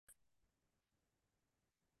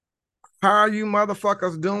How are you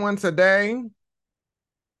motherfuckers doing today?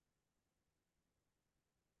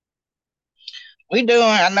 We doing.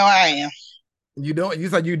 I know I am. You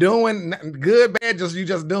said you doing good, bad, just you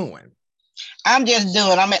just doing. I'm just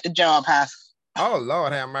doing. I'm at the job house. Oh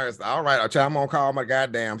Lord have mercy. All right, child, I'm gonna call my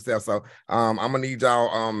goddamn self. So I'm gonna need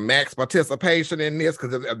y'all max participation in this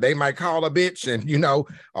because they might call a bitch and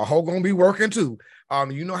a hoe gonna be working too.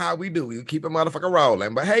 You know how we do. We keep a motherfucker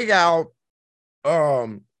rolling. But hey y'all,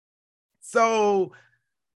 um, so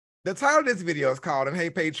the title of this video is called, and hey,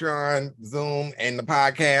 Patreon, Zoom, and the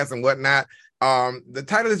podcast and whatnot. The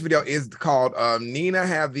title of this video is called Nina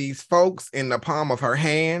Have These Folks in the Palm of Her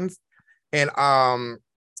Hands. And I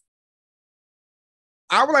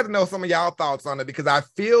would like to know some of y'all thoughts on it because I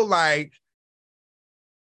feel like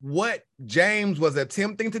what James was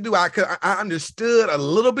attempting to do, I understood a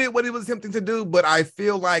little bit what he was attempting to do, but I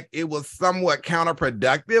feel like it was somewhat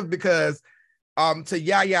counterproductive because to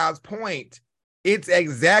Yaya's point, it's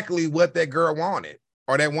exactly what that girl wanted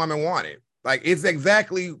or that woman wanted. Like it's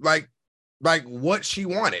exactly like what she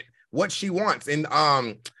wanted, what she wants. And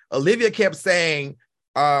Olivia kept saying,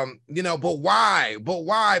 but why? But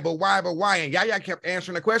why? But why? But why? And Yaya kept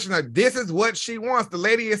answering the question like, this is what she wants. The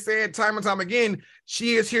lady has said time and time again,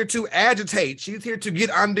 she is here to agitate. She's here to get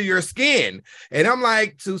under your skin. And I'm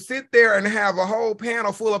like, to sit there and have a whole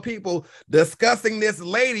panel full of people discussing this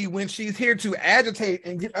lady when she's here to agitate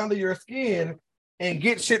and get under your skin and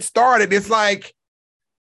get shit started. It's like,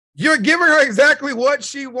 you're giving her exactly what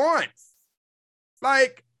she wants.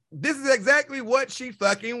 Like, this is exactly what she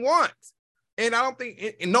fucking wants. And I don't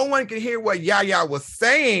think no one can hear what Yaya was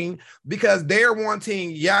saying because they're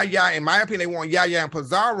wanting Yaya, in my opinion, they want Yaya and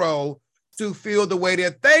Pizarro to feel the way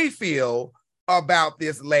that they feel about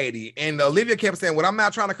this lady. And Olivia kept saying, well, I'm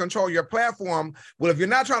not trying to control your platform. Well, if you're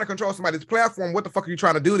not trying to control somebody's platform, what the fuck are you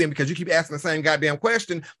trying to do then? Because you keep asking the same goddamn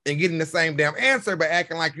question and getting the same damn answer, but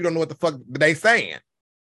acting like you don't know what the fuck they saying.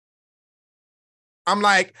 I'm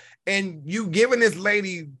like, and you giving this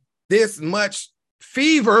lady this much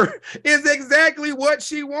fever is exactly what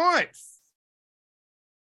she wants.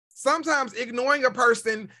 Sometimes ignoring a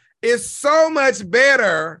person is so much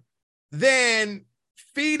better than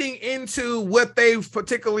feeding into what they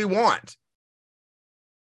particularly want.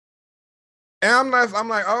 And I'm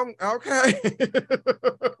like, oh, okay.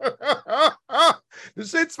 The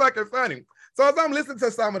shit's fucking funny. So as I'm listening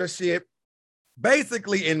to some of the shit,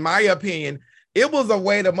 basically, in my opinion, it was a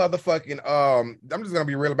way to motherfucking I'm just gonna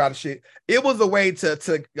be real about the shit. It was a way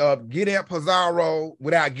to get at Pizarro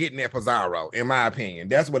without getting at Pizarro, in my opinion.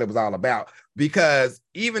 That's what it was all about. Because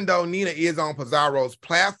even though Nina is on Pizarro's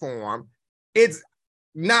platform, it's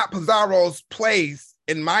not Pizarro's place,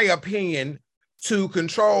 in my opinion, to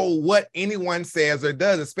control what anyone says or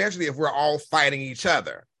does, especially if we're all fighting each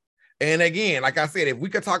other. And again, like I said, if we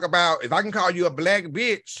could talk about, if I can call you a black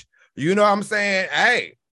bitch, you know what I'm saying?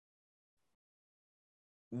 Hey,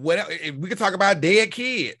 what if we could talk about dead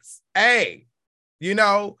kids? Hey, you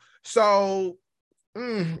know, so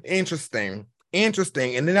interesting,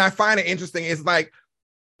 interesting. And then I find it interesting. It's like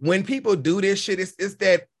when people do this shit, it's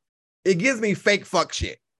that it gives me fake fuck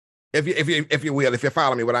shit. If you will, if you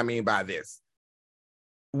follow me, what I mean by this,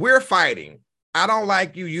 we're fighting. I don't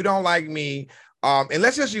like you, you don't like me. And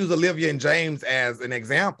let's just use Olivia and James as an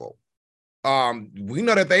example. We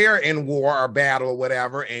know that they are in war or battle or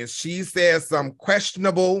whatever, and she says some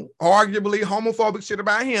questionable, arguably homophobic shit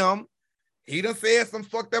about him. He done said some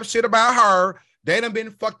fucked up shit about her. They done been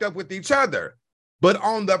fucked up with each other. But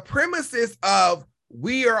on the premises of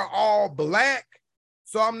we are all black,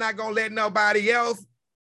 so I'm not gonna let nobody else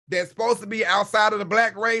that's supposed to be outside of the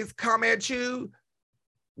black race come at you,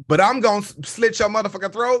 but I'm gonna slit your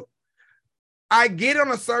motherfucking throat. I get on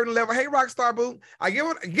a certain level. Hey, Rockstar Boo. I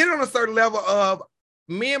get on a certain level of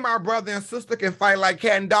me and my brother and sister can fight like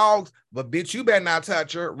cat and dogs, but bitch, you better not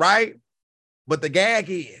touch her, right? But the gag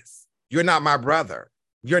is, you're not my brother.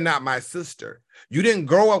 You're not my sister. You didn't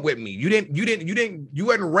grow up with me. You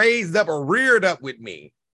weren't raised up or reared up with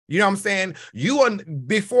me. You know what I'm saying? You are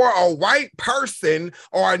before a white person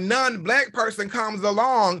or a non-black person comes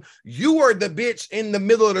along, you are the bitch in the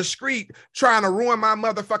middle of the street trying to ruin my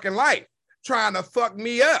motherfucking life, trying to fuck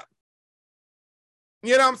me up.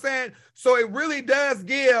 You know what I'm saying? So it really does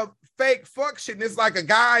give fake fuck shit. And it's like a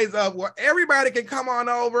guise of, well, everybody can come on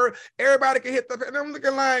over, everybody can hit the. And I'm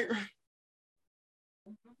looking like,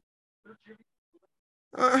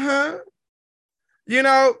 uh-huh.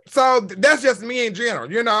 So that's just me in general.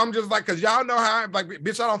 I'm just like, because y'all know how I'm like,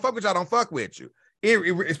 bitch, I don't fuck with you, I don't fuck with you.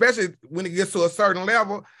 Especially when it gets to a certain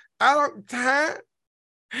level. I don't, huh?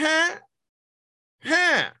 Huh?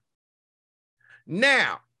 Huh?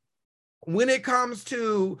 Now, when it comes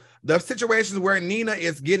to the situations where Nina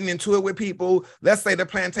is getting into it with people, let's say the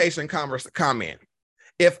plantation comment.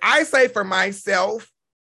 If I say for myself,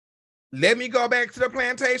 let me go back to the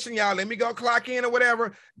plantation, y'all, let me go clock in or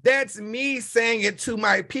whatever, that's me saying it to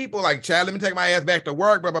my people, like, child, let me take my ass back to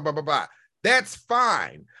work, blah, blah, blah, blah, blah. That's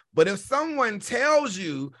fine. But if someone tells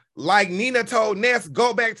you, like Nina told Ness,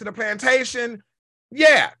 go back to the plantation,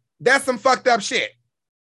 yeah, that's some fucked up shit.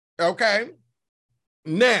 Okay?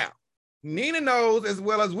 Now, Nina knows as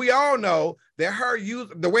well as we all know that her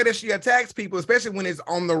the way that she attacks people, especially when it's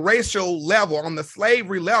on the racial level, on the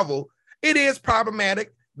slavery level, it is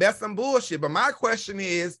problematic. That's some bullshit. But my question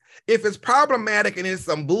is, if it's problematic and it's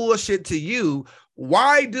some bullshit to you,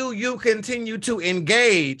 why do you continue to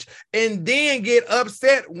engage and then get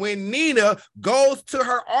upset when Nina goes to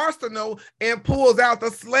her arsenal and pulls out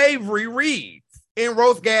the slavery reads in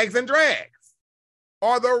Roast Gags and Drags?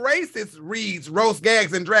 Or the racist reads Roast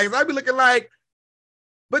Gags and Drags? I'd be looking like,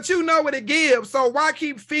 but you know what it gives, so why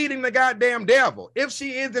keep feeding the goddamn devil? If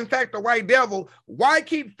she is in fact a white devil, why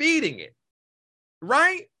keep feeding it?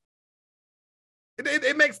 Right?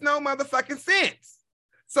 It makes no motherfucking sense.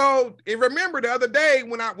 So remember the other day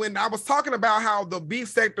when I was talking about how the beef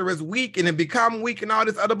sector is weak and it become weak and all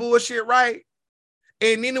this other bullshit, right?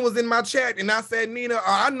 And Nina was in my chat and I said, Nina,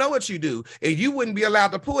 I know what you do. And you wouldn't be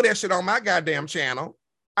allowed to pull that shit on my goddamn channel.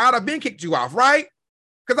 I'd have been kicked you off, right?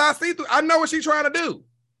 Because I know what she's trying to do.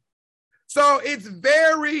 So it's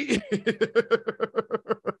very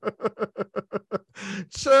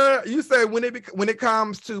sure. You say when it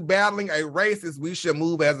comes to battling a racist, we should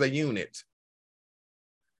move as a unit.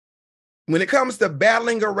 When it comes to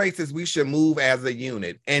battling a racist, we should move as a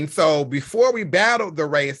unit. And so before we battled the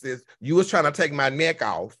racist, you was trying to take my neck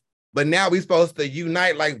off. But now we're supposed to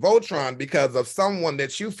unite like Voltron because of someone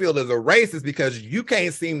that you feel is a racist, because you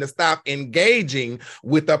can't seem to stop engaging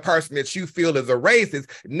with the person that you feel is a racist.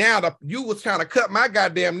 Now you was trying to cut my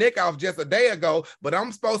goddamn neck off just a day ago, but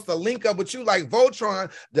I'm supposed to link up with you like Voltron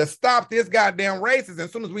to stop this goddamn racist. And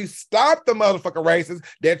as soon as we stop the motherfucker racist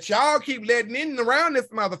that y'all keep letting in around this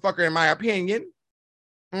motherfucker, in my opinion,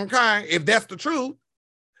 okay, if that's the truth.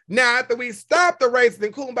 Now, after we stop the races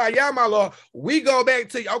and kumbaya, my lord, we go back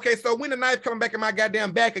to, okay, so when the knife coming back in my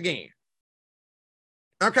goddamn back again?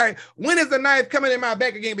 Okay, when is the knife coming in my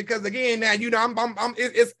back again? Because again, now, you know,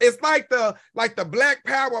 it's like the Black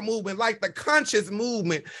Power movement, like the conscious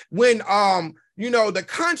movement, when, you know, the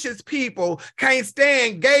conscious people can't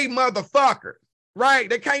stand gay motherfuckers. Right?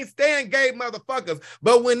 They can't stand gay motherfuckers.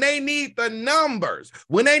 But when they need the numbers,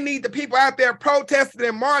 when they need the people out there protesting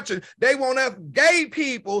and marching, they want us gay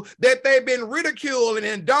people that they've been ridiculing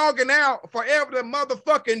and dogging out for every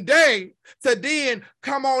motherfucking day to then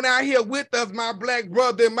come on out here with us, my black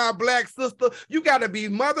brother and my black sister. You got to be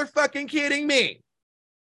motherfucking kidding me.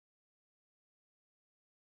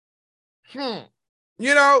 You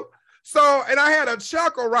know? So, and I had a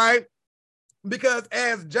chuckle, right? Because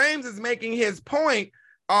as James is making his point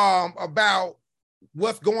about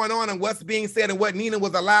what's going on and what's being said and what Nina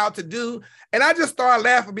was allowed to do, and I just started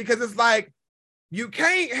laughing because it's like, you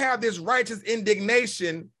can't have this righteous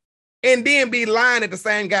indignation and then be lying at the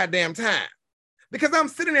same goddamn time. Because I'm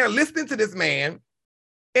sitting there listening to this man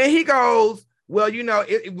and he goes, well, you know,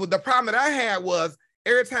 the problem that I had was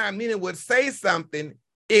every time Nina would say something,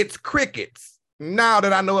 it's crickets. Now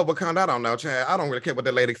that I know of Wakanda, I don't know, child. I don't really care what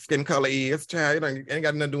that lady's skin color is, child. It ain't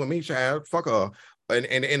got nothing to do with me, child. Fuck her.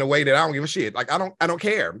 In a way that I don't give a shit. Like, I don't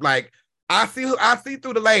care. Like, I see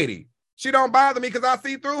through the lady. She don't bother me because I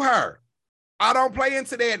see through her. I don't play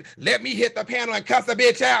into that, let me hit the panel and cuss a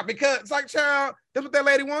bitch out, because it's like, child, that's what that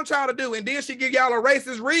lady wants y'all to do. And then she give y'all a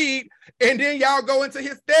racist read, and then y'all go into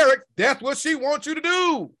hysterics. That's what she wants you to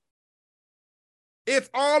do. It's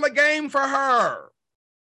all a game for her.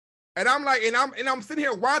 And I'm like, and I'm sitting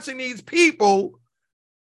here watching these people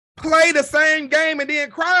play the same game and then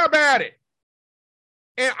cry about it.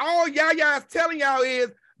 And all Yaya is telling y'all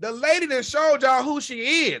is the lady that showed y'all who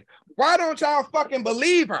she is. Why don't y'all fucking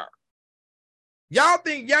believe her? Y'all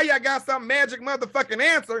think Yaya got some magic motherfucking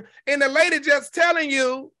answer, and the lady just telling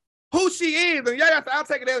you who she is. And Yaya said, I'll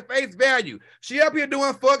take it as face value. She up here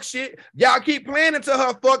doing fuck shit. Y'all keep playing into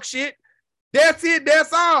her fuck shit. That's it.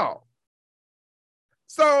 That's all.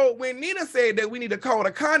 So when Nina said that we need a code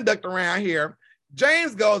of conduct around here,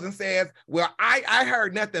 James goes and says, well, I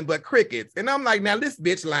heard nothing but crickets. And I'm like, now this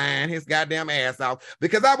bitch lying his goddamn ass off,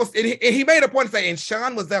 because and he made a point to say, and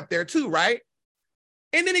Sean was up there too, right?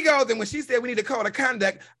 And then he goes, and when she said we need a code of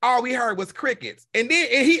conduct, all we heard was crickets. And then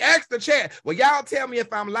he asked the chat, well, y'all tell me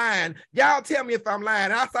if I'm lying. Y'all tell me if I'm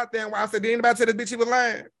lying. And I sat there and I said, did anybody tell this bitch she was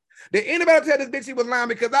lying? Did anybody tell this bitch she was lying?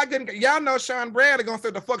 Because I couldn't. Y'all know Sean Bradley gonna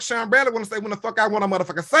say the fuck Sean Bradley want to say when the fuck I want to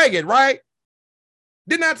motherfucker say it, right?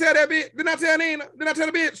 Didn't I tell that bitch? Didn't I tell Nina? Didn't I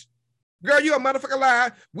tell the bitch? Girl, you a motherfucker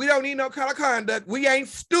lie. We don't need no kind of conduct. We ain't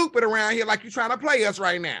stupid around here like you trying to play us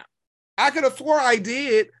right now. I could have swore I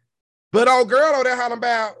did, but old girl over there hollering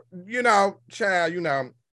about, child,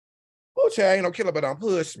 oh, child, ain't no killer, but don't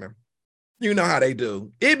push me. You know how they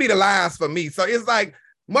do. It be the lies for me. So it's like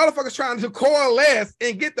motherfuckers trying to coalesce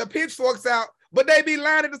and get the pitchforks out, but they be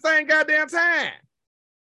lying at the same goddamn time.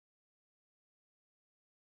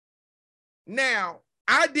 Now,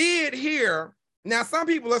 I did hear, now some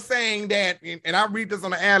people are saying that, and I read this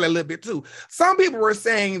on the alley a little bit too. Some people were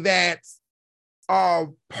saying that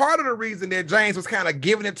part of the reason that James was kind of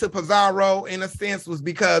giving it to Pizarro in a sense was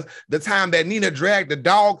because the time that Nina dragged the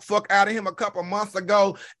dog fuck out of him a couple months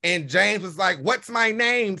ago, and James was like, "What's my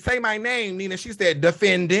name? Say my name, Nina." She said,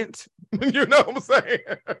 "Defendant." You know what I'm saying?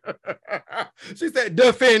 She said,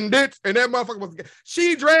 "Defendant," and that motherfucker was.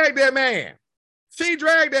 She dragged that man. She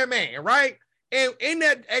dragged that man, right? And in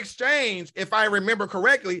that exchange, if I remember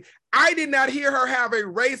correctly, I did not hear her have a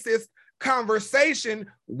racist conversation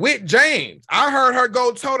with James. I heard her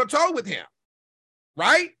go toe-to-toe with him,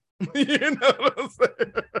 right? You know what I'm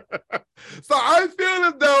saying? So I feel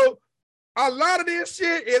as though a lot of this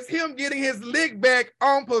shit is him getting his lick back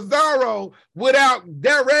on Pizarro without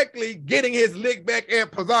directly getting his lick back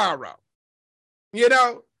at Pizarro. You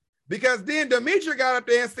know? Because then Demetria got up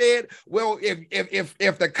there and said, well,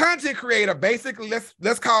 if the content creator, basically,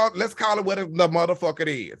 let's call it what the motherfucker it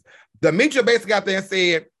is. Demetria basically got there and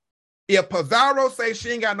said, if Pizarro say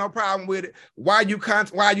she ain't got no problem with it, why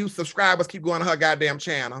you subscribers keep going to her goddamn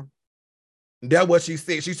channel? That's what she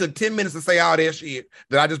said. She took 10 minutes to say all that shit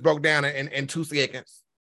that I just broke down in 2 seconds.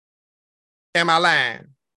 Am I lying?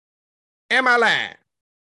 Am I lying?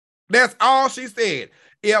 That's all she said.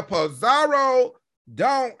 If Pizarro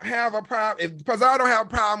don't have a problem, if Pizarro don't have a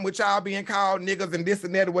problem with y'all being called niggas and this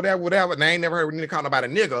and that or whatever, and I ain't never heard Nina call nobody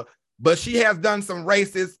nigga, but she has done some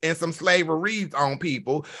racist and some slaveries on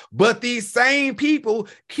people. But these same people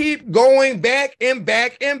keep going back and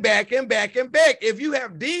back and back and back and back. If you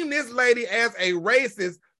have deemed this lady as a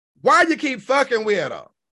racist, why you keep fucking with her?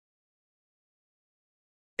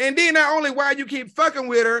 And then not only why you keep fucking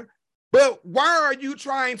with her, but why are you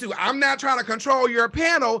trying to? I'm not trying to control your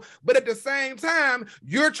panel, but at the same time,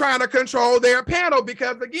 you're trying to control their panel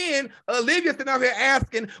because, again, Olivia's sitting up here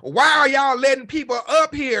asking, why are y'all letting people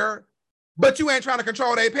up here, but you ain't trying to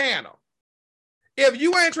control their panel? If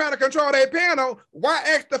you ain't trying to control their panel, why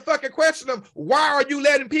ask the fucking question of why are you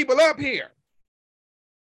letting people up here?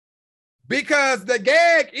 Because the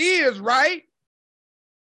gag is, right,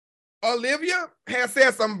 Olivia has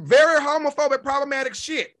said some very homophobic, problematic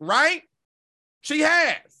shit, right? She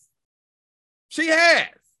has. She has.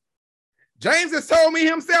 James has told me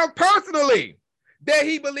himself personally that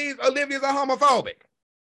he believes Olivia's a homophobic.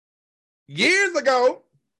 Years ago,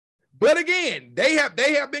 but again, they have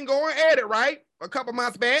been going at it, right? A couple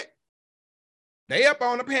months back. They up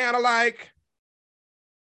on the panel like,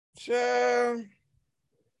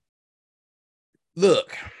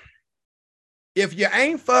 look, if you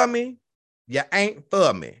ain't for me, you ain't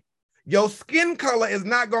for me. Your skin color is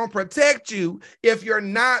not going to protect you if you're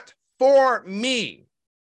not for me.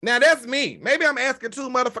 Now, that's me. Maybe I'm asking too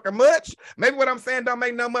motherfucking much. Maybe what I'm saying don't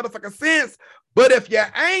make no motherfucking sense. But if you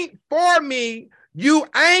ain't for me, you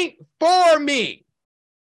ain't for me.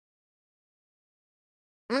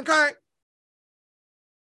 Okay?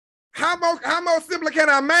 How more simple can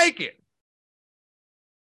I make it?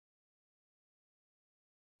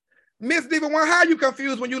 Miss Diva One, how you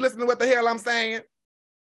confused when you listen to what the hell I'm saying?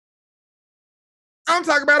 I'm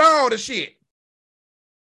talking about all the shit.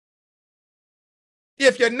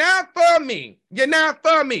 If you're not for me, you're not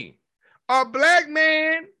for me. A black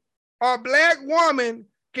man or black woman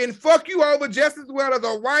can fuck you over just as well as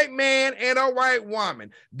a white man and a white woman.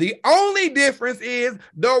 The only difference is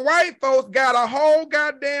the white folks got a whole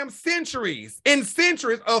goddamn centuries and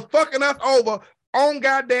centuries of fucking us over on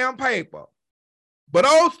goddamn paper. But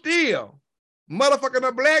oh, still, motherfucking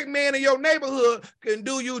a black man in your neighborhood can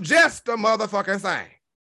do you just the motherfucking same.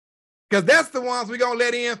 Because that's the ones we gonna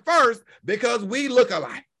let in first because we look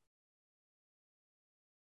alike.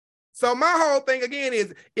 So my whole thing again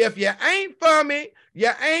is, if you ain't for me, you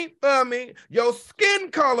ain't for me. Your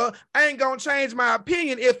skin color ain't gonna change my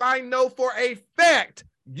opinion if I know for a fact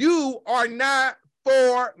you are not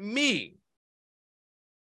for me.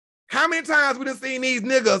 How many times we done seen these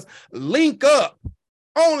niggas link up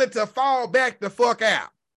only to fall back the fuck out?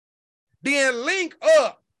 Then link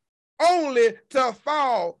up only to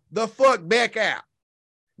fall the fuck back out.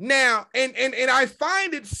 Now, and I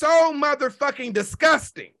find it so motherfucking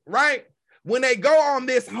disgusting, right? When they go on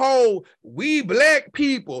this whole, we black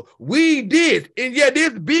people, we this, and yet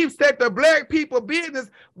this beef set the black people business,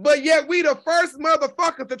 but yet we the first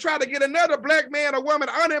motherfuckers to try to get another black man or woman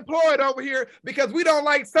unemployed over here because we don't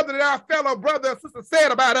like something that our fellow brother or sister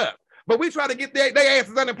said about us. But we try to get their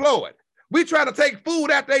asses unemployed. We try to take food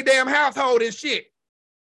out their damn household and shit.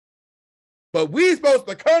 But we supposed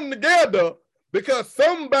to come together because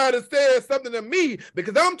somebody said something to me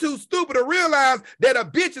because I'm too stupid to realize that a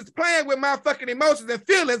bitch is playing with my fucking emotions and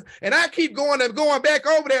feelings, and I keep going back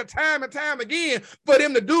over there time and time again for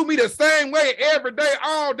them to do me the same way every day,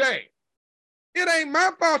 all day. It ain't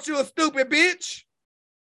my fault you a stupid bitch.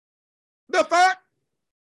 The fuck?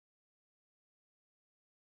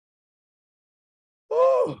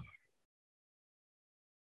 Ooh.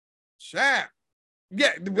 Child.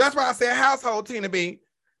 Yeah, that's why I said household, Tina B.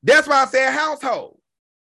 That's why I said household.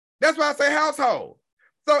 That's why I say household.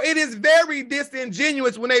 So it is very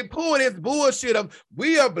disingenuous when they pull this bullshit of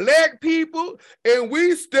we are black people and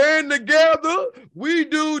we stand together, we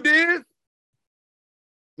do this.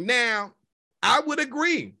 Now, I would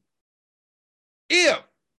agree if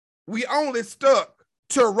we only stuck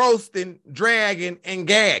to roasting, dragging, and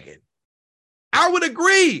gagging. I would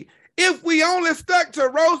agree if we only stuck to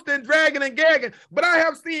roasting, dragging, and gagging. But I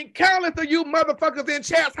have seen countless of you motherfuckers in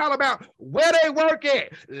chats holler about where they work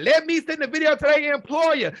at. Let me send the video to their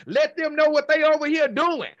employer. Let them know what they over here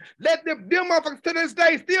doing. Let them motherfuckers to this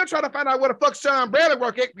day still trying to find out where the fuck Sean Bradley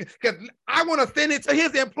work at, because I want to send it to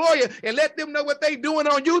his employer and let them know what they doing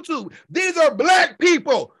on YouTube. These are black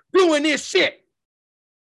people doing this shit.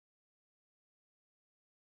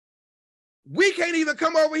 We can't even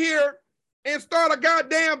come over here and start a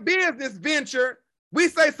goddamn business venture. We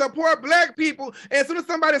say support black people, and as soon as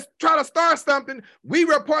somebody try to start something, we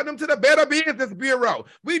report them to the Better Business Bureau.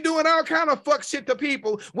 We doing all kind of fuck shit to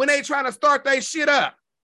people when they trying to start their shit up.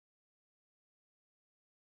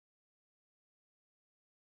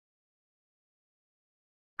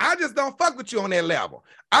 I just don't fuck with you on that level.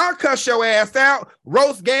 I'll cuss your ass out,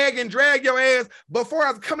 roast, gag, and drag your ass before I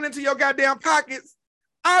was coming into your goddamn pockets.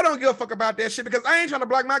 I don't give a fuck about that shit because I ain't trying to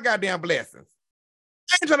block my goddamn blessings.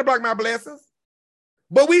 I ain't trying to block my blessings.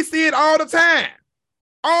 But we see it all the time.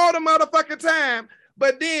 All the motherfucking time.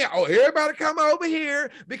 But then, oh, everybody come over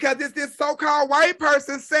here because it's this so-called white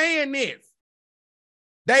person saying this.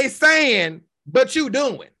 They saying, but you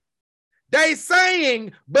doing. They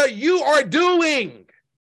saying, but you are doing.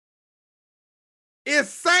 Is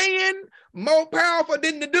saying more powerful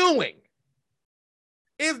than the doing?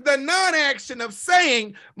 Is the non-action of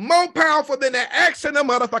saying more powerful than the action of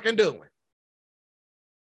motherfucking doing?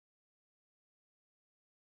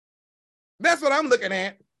 That's what I'm looking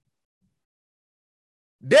at.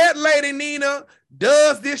 That lady Nina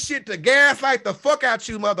does this shit to gaslight the fuck out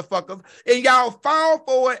you motherfuckers, and y'all fall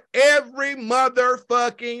for it every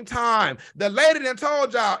motherfucking time. The lady that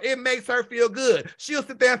told y'all it makes her feel good. She'll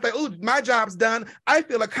sit there and say, ooh, my job's done. I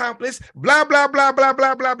feel accomplished, blah, blah, blah, blah,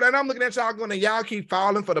 blah, blah, blah. And I'm looking at y'all going, y'all keep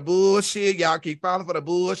falling for the bullshit. Y'all keep falling for the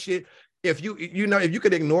bullshit. If you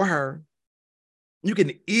could ignore her, you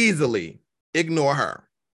can easily ignore her.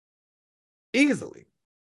 Easily.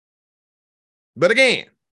 But again,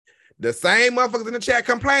 the same motherfuckers in the chat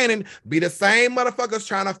complaining be the same motherfuckers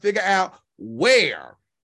trying to figure out where.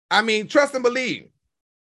 I mean, trust and believe.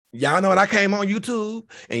 Y'all know when I came on YouTube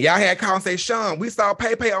and y'all had call and say, Sean, we saw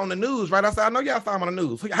Pepe on the news, right? I said, I know y'all saw him on the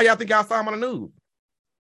news. How y'all think y'all saw him on the news?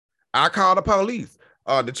 I called the police.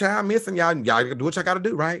 The child missing, y'all do what y'all got to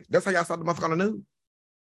do, right? That's how y'all saw the motherfucker on the news,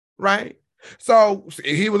 right? So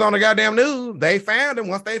he was on the goddamn news. They found him.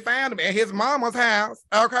 Once they found him at his mama's house,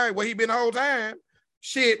 okay, where he been the whole time.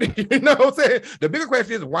 Shit, you know what I'm saying? The bigger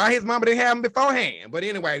question is why his mama didn't have him beforehand. But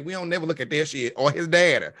anyway, we don't never look at that shit, or his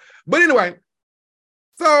dad. But anyway,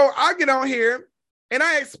 so I get on here and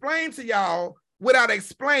I explain to y'all without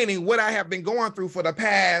explaining what I have been going through for the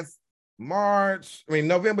past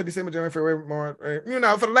November, December, January, February, March,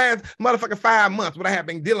 for the last motherfucking 5 months, what I have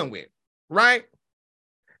been dealing with, right?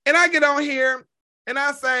 And I get on here and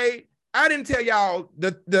I say, I didn't tell y'all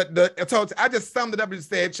I just summed it up and just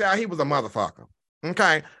said, child, he was a motherfucker.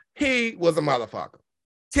 Okay. He was a motherfucker.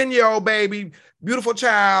 10-year-old baby, beautiful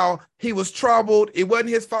child. He was troubled. It wasn't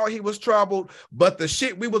his fault. He was troubled. But the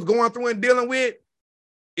shit we was going through and dealing with,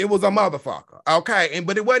 it was a motherfucker. Okay.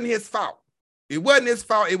 But it wasn't his fault. It wasn't his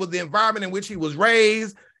fault. It was the environment in which he was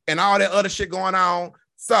raised and all that other shit going on.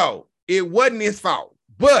 So it wasn't his fault.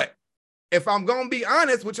 But if I'm going to be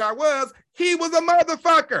honest, which I was, he was a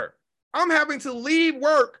motherfucker. I'm having to leave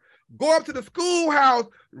work go up to the schoolhouse,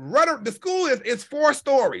 run. The school is 4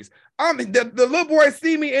 stories. The little boy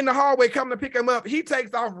see me in the hallway coming to pick him up. He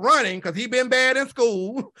takes off running because he been bad in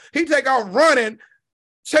school. He take off running.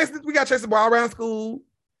 We got chasing the boy around school.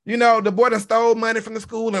 You know, the boy that stole money from the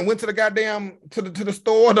school and went to the goddamn to the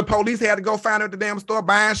store. The police had to go find him at the damn store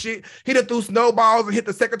buying shit. He done threw snowballs and hit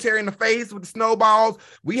the secretary in the face with the snowballs.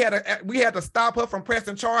 We had to stop her from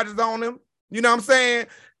pressing charges on him. You know what I'm saying?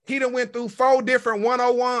 He done went through 4 different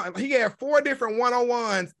 101. He had 4 different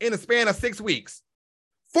 101s in the span of 6 weeks.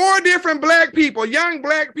 4 different black people, young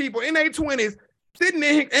black people in their 20s, sitting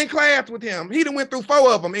in class with him. He done went through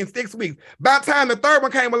 4 of them in 6 weeks. By the time the 3rd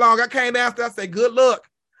one came along, I came downstairs, I said, good luck.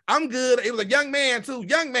 I'm good. It was a young man too,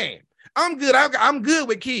 young man. I'm good. I'm good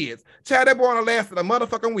with kids. Child, that boy only lasted a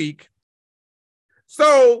motherfucking week.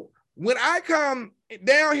 So when I come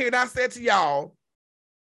down here and I said to y'all,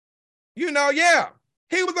 you know, yeah,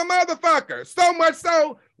 he was a motherfucker. So much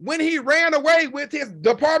so when he ran away with his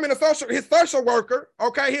Department of his social worker,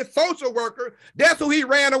 okay, his social worker, that's who he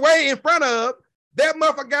ran away in front of. That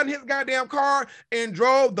motherfucker got in his goddamn car and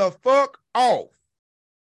drove the fuck off.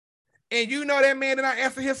 And you know that man did not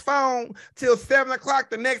answer his phone till 7 o'clock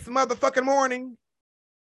the next motherfucking morning.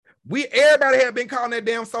 Everybody had been calling that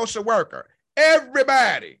damn social worker.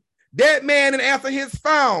 Everybody. That man didn't answer his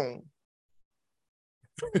phone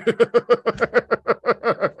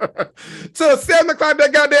till 7 o'clock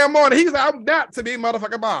that goddamn morning. He's like, I'm not to be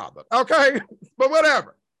motherfucking bothered. Okay? But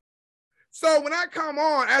whatever. So when I come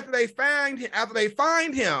on after they find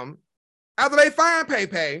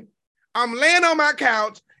Pepe, I'm laying on my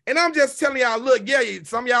couch. And I'm just telling y'all, look, yeah,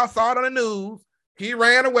 some of y'all saw it on the news. He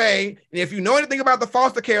ran away. And if you know anything about the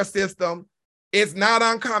foster care system, it's not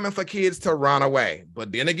uncommon for kids to run away.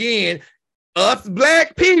 But then again, us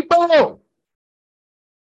black people,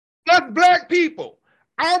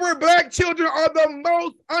 our black children are the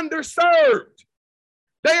most underserved.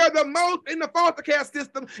 They are the most in the foster care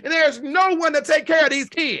system, and there's no one to take care of these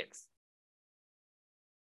kids.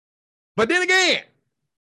 But then again,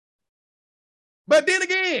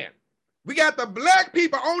 we got the black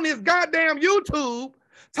people on this goddamn YouTube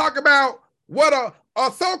talk about what a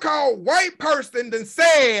so-called white person done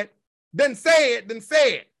said. But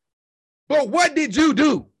what did you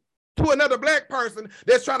do to another black person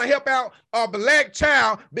that's trying to help out a black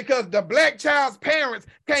child because the black child's parents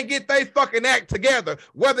can't get their fucking act together,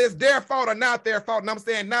 whether it's their fault or not their fault? And I'm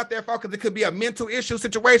saying not their fault because it could be a mental issue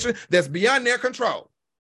situation that's beyond their control.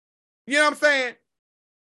 You know what I'm saying?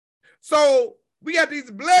 So we got these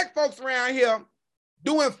black folks around here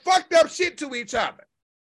doing fucked up shit to each other.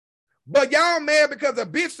 But y'all mad because a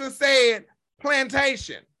bitch done said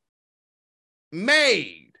plantation.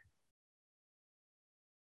 Made.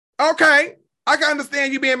 Okay, I can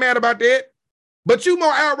understand you being mad about that. But you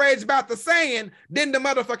more outraged about the saying than the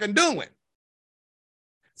motherfucking doing.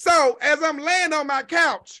 So as I'm laying on my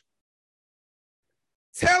couch,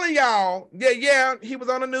 telling y'all, yeah, he was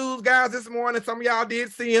on the news, guys, this morning. Some of y'all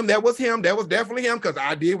did see him. That was him. That was definitely him because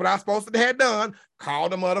I did what I was supposed to have done. Call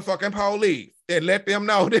the motherfucking police and let them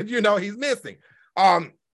know that, you know, he's missing.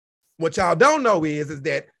 What y'all don't know is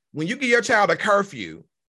that when you give your child a curfew,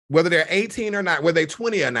 whether they're 18 or not, whether they're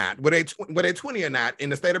 20 or not, whether they're 20 or not, in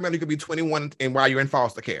the state of Maryland, you could be 21 and while you're in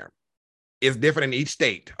foster care. It's different in each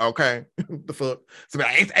state, okay? The fuck? So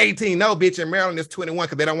it's 18. No, bitch, in Maryland it's 21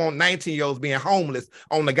 because they don't want 19-year-olds being homeless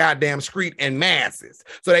on the goddamn street in masses.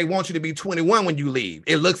 So they want you to be 21 when you leave.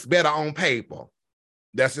 It looks better on paper.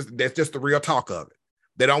 That's just the real talk of it.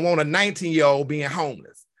 They don't want a 19-year-old being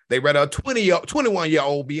homeless. They rather a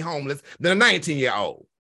 21-year-old be homeless than a 19-year-old.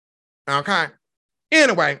 Okay?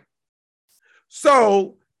 Anyway,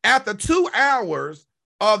 so after 2 hours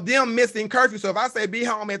of them missing curfew, so if I say be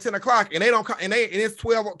home at 10 o'clock and they don't come, and it's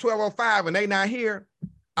 12:05 and they not here,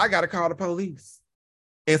 I gotta call the police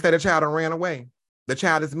and say the child ran away. The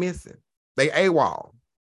child is missing. They AWOL.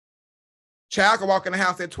 Child can walk in the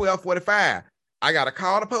house at 12:45. I gotta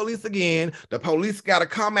call the police again. The police gotta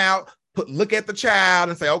come out, look at the child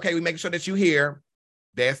and say, okay, we make sure that you here.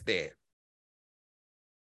 That's that.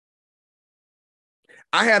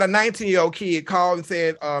 I had a 19-year-old kid call and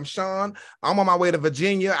said, Sean, I'm on my way to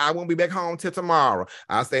Virginia. I won't be back home till tomorrow.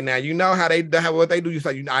 I said, now, you know what they do. You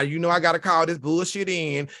say, you know, I got to call this bullshit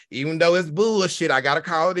in. Even though it's bullshit, I got to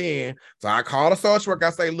call it in. So I called a social worker. I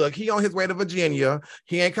say, look, he on his way to Virginia.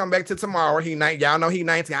 He ain't come back till tomorrow. Y'all know he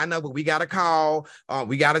 19. I know, but we got to call.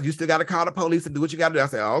 You still got to call the police and do what you got to do. I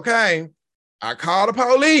said, okay. I called the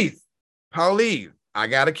police. I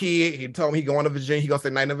got a kid. He told me he going to Virginia. He gonna say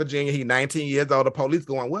night in Virginia. He 19 years old. The police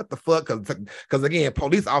going, what the fuck? Because again,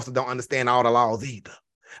 police officers don't understand all the laws either.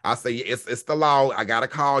 I say, it's the law. I gotta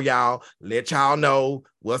call y'all, let y'all know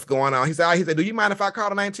what's going on. He said, do you mind if I call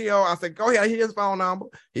the 910? I said, go ahead, here's his phone number.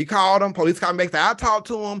 He called him, police called me back. I talked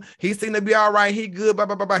to him. He seemed to be all right. He good, blah,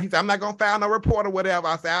 blah, blah, blah. He said, I'm not gonna file no report or whatever.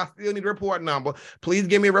 I said, I still need a report number. Please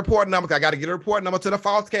give me a report number, because I gotta get a report number to the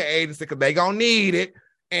foster care agency, because they gonna need it.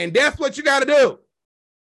 And that's what you gotta do.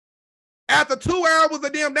 After 2 hours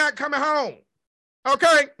of them not coming home.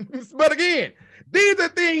 Okay, but again, these are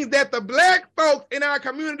things that the Black folks in our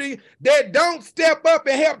community that don't step up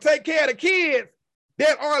and help take care of the kids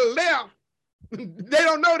that are left, they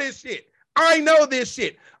don't know this shit. I know this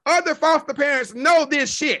shit. Other foster parents know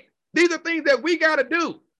this shit. These are things that we got to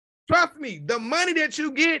do. Trust me, the money that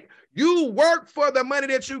you get, you work for the money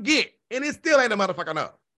that you get, and it still ain't a motherfucker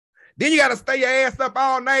enough. Then you got to stay your ass up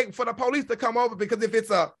all night for the police to come over, because if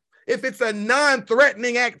it's a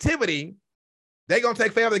non-threatening activity, they're going to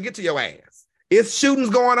take forever to get to your ass. It's shootings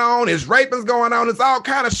going on. It's rapings going on. It's all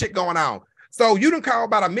kind of shit going on. So you done call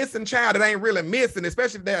about a missing child that ain't really missing,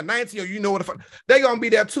 especially if they're 19 or you know what the fuck. They're going to be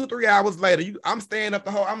there 2-3 hours later. I'm staying up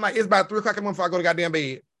the whole, I'm like, it's about 3 o'clock in the morning before I go to goddamn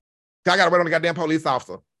bed. I got to wait on the goddamn police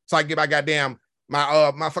officer so I can get my goddamn,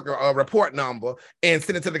 my fucking report number and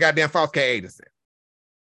send it to the goddamn foster care agency.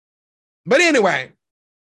 But anyway,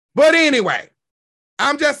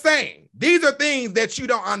 I'm just saying, these are things that you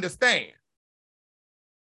don't understand.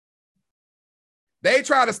 They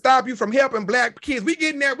try to stop you from helping Black kids. We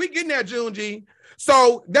getting there, June G.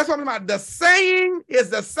 So that's what I'm talking about. The saying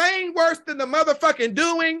is the saying worse than the motherfucking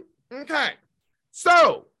doing. Okay.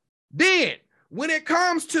 So then when it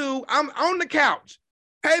comes to, I'm on the couch.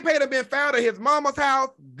 Pepe had been found at his mama's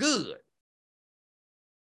house. Good.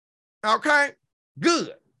 Okay.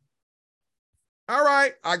 Good. All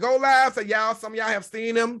right. I go live. So y'all, some of y'all have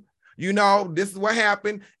seen him. You know, this is what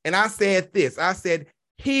happened. And I said this. I said,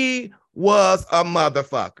 he was a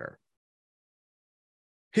motherfucker.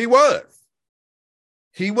 He was.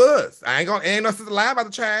 I ain't no sister lie about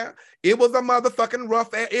the child. It was a motherfucking rough.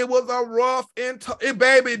 It was a rough and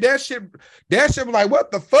baby. That shit was like,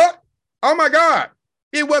 what the fuck? Oh my God.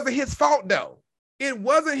 It wasn't his fault though. It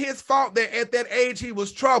wasn't his fault that at that age he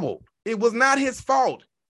was troubled. It was not his fault.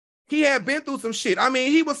 He had been through some shit. I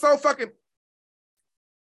mean, he was so fucking.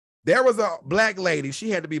 There was a Black lady. She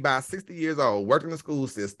had to be about 60 years old, working in the school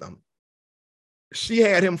system. She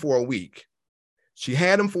had him for a week.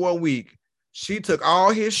 She took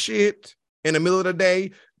all his shit in the middle of the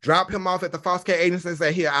day, dropped him off at the foster care agency and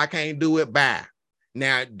said, here, I can't do it, bye.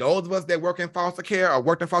 Now, those of us that work in foster care or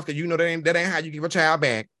worked in foster care, you know that ain't how you give a child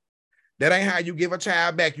back. That ain't how you give a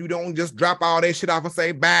child back. You don't just drop all that shit off and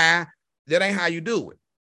say, bye. That ain't how you do it.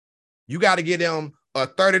 You got to give them a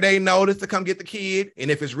 30-day notice to come get the kid.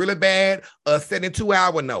 And if it's really bad, a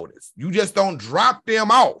 72-hour notice. You just don't drop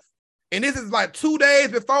them off. And this is like 2 days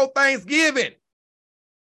before Thanksgiving.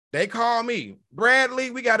 They call me,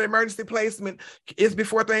 Bradley, we got an emergency placement. It's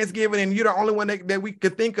before Thanksgiving, and you're the only one that we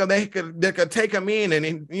could think of that could take them in.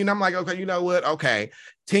 And you know, I'm like, okay, you know what? Okay,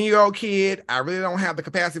 10-year-old kid. I really don't have the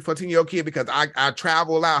capacity for a 10-year-old kid because I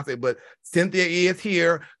travel a lot. But Cynthia is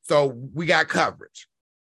here, so we got coverage.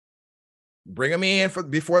 Bring them in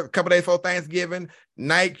before a couple days before Thanksgiving.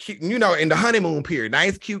 Night, you know, in the honeymoon period.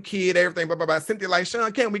 Nice, cute kid, everything. Blah, blah, blah. Cynthia like,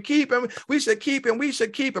 Sean, can we keep him? We should keep him.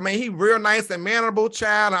 I mean, he real nice and mannerable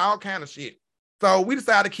child and all kind of shit. So we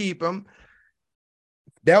decided to keep him.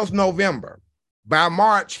 That was November. By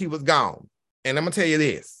March, he was gone. And I'm going to tell you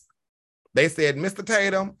this. They said, Mr.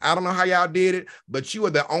 Tatum, I don't know how y'all did it, but you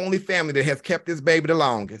are the only family that has kept this baby the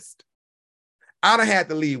longest. I done had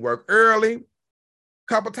to leave work early.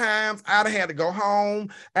 Couple times I'd have had to go home.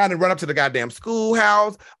 I had to run up to the goddamn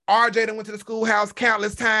schoolhouse. RJ done went to the schoolhouse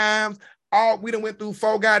countless times. We done went through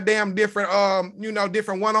 4 goddamn different,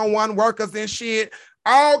 different one-on-one workers and shit.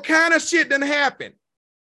 All kind of shit done happened.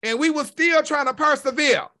 And we were still trying to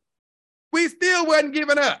persevere. We still wasn't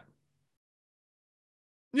giving up.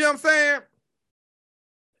 You know what I'm saying?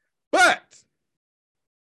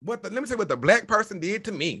 But let me say what the Black person did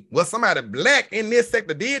to me. What somebody Black in this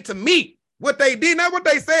sector did to me. What they did, not what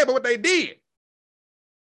they said, but what they did.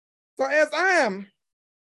 So as I am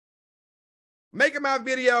making my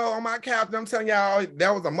video on my couch, I'm telling y'all, that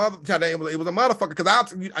was it was a motherfucker, because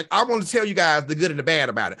I want to tell you guys the good and the bad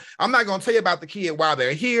about it. I'm not going to tell you about the kid while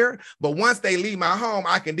they're here, but once they leave my home,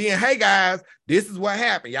 I can then, hey guys, this is what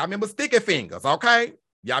happened. Y'all remember Sticky Fingers, okay?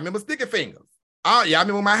 Y'all remember Sticky Fingers. Y'all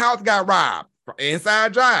remember when my house got robbed,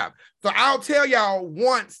 inside job. So I'll tell y'all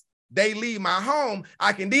once they leave my home,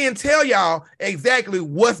 I can then tell y'all exactly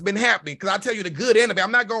what's been happening, because I tell you the good and the bad.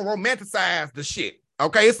 I'm not going to romanticize the shit,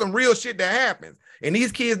 okay? It's some real shit that happens, and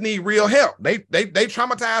these kids need real help. They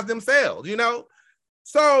traumatize themselves, you know?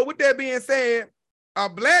 So with that being said, a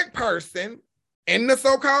black person in the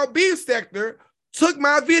so-called beef sector took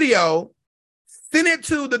my video, sent it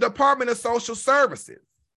to the Department of Social Services,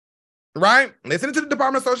 right? They sent it to the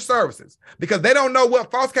Department of Social Services because they don't know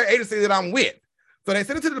what foster care agency that I'm with. So they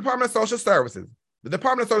sent it to the Department of Social Services. The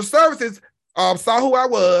Department of Social Services saw who I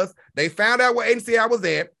was. They found out what agency I was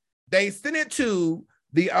at. They sent it to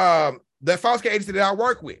the foster care agency that I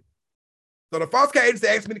work with. So the foster care agency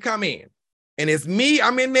asked me to come in. And it's me,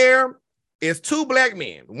 I'm in there. It's two black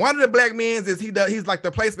men. One of the black men is he's like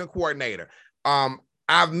the placement coordinator.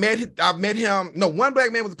 I've met him. No, one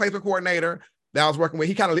black man was the placement coordinator that I was working with.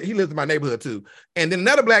 He lives in my neighborhood too. And then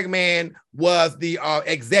another black man was the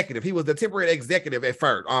executive. He was the temporary executive at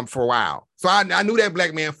first, for a while. So I knew that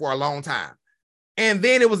black man for a long time. And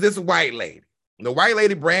then it was this white lady. The white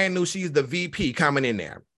lady, brand new, she's the VP coming in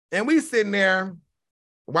there. And we sitting there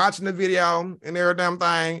watching the video and every damn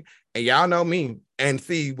thing. And y'all know me. And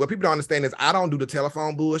see, what people don't understand is I don't do the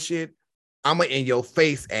telephone bullshit. I'm an in your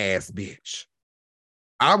face ass bitch.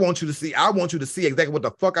 I want you to see exactly what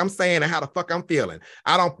the fuck I'm saying and how the fuck I'm feeling.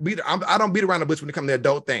 I don't beat around the bush when it comes to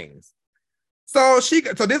adult things. So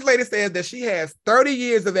this lady says that she has 30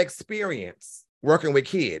 years of experience working with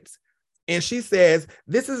kids. And she says,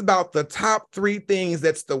 this is about the top 3 things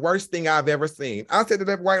that's the worst thing I've ever seen. I said to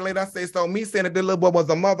that white lady, I said, so me saying that the little boy was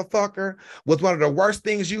a motherfucker was one of the worst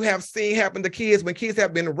things you have seen happen to kids when kids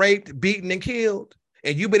have been raped, beaten, and killed.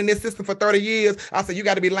 And you've been in this system for 30 years. I said, you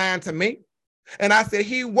got to be lying to me. And I said,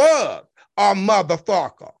 he was a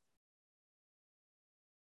motherfucker.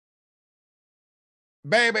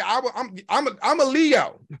 Baby, I'm a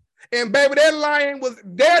Leo. And baby, that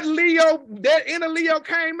inner Leo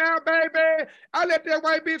came out, baby. I let that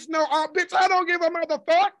white bitch know, oh, bitch, I don't give a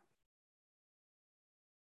motherfucker.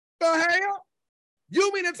 The hell?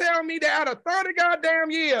 You mean to tell me that out of 30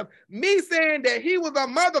 goddamn years, me saying that he was a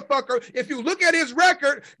motherfucker, if you look at his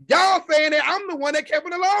record, y'all saying that I'm the one that kept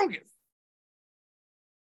it the longest.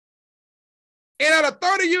 And out of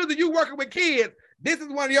 30 years of you working with kids, this is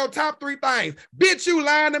one of your top 3 things. Bitch, you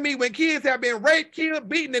lying to me when kids have been raped, killed,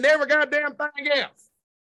 beaten, and every goddamn thing else.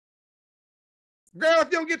 Girl,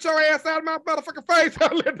 if you don't get your ass out of my motherfucking face,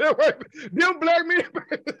 I'll let that way. Them black men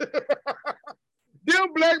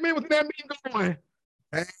was in that meeting going,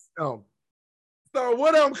 damn. So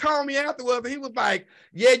what of them called me afterwards, and he was like,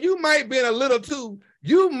 yeah, you might been a little too.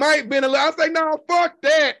 I say, no, fuck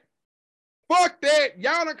that. Fuck that.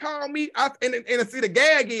 Y'all done call me. And see, the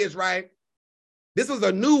gag is, right, this was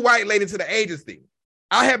a new white lady to the agency.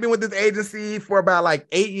 I have been with this agency for about like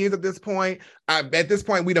 8 years at this point. At this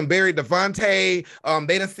point, we done buried Devontae.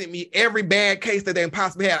 They done sent me every bad case that they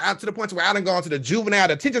possibly had, out to the point where I done gone to the juvenile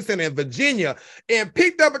detention center in Virginia and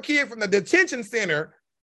picked up a kid from the detention center,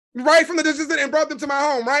 right from the detention center, and brought them to my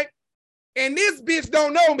home, right? And this bitch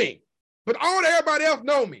don't know me, but all everybody else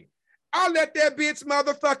know me. I let that bitch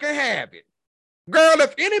motherfucking have it. Girl,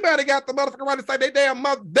 if anybody got the motherfucking right to say they damn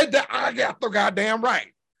mother, I got the goddamn right.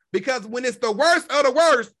 Because when it's the worst of the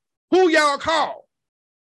worst, who y'all call?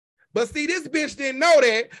 But see, this bitch didn't know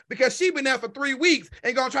that because she been there for 3 weeks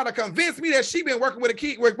and gonna try to convince me that she been working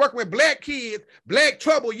with black kids, black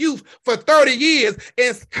troubled youth for 30 years,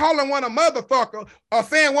 and calling one a motherfucker or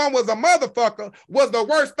saying one was a motherfucker was the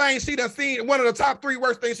worst thing she done seen. One of the top 3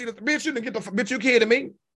 worst things she done. Bitch, you didn't get the bitch. You kidding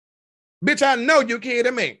me? Bitch, I know you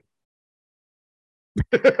kidding me.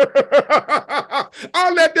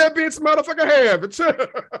 I'll let that bitch motherfucker have it.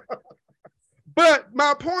 But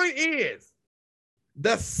my point is,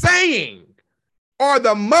 the saying or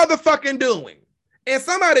the motherfucking doing. And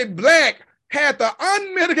somebody black had the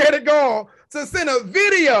unmitigated gall to send a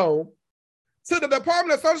video to the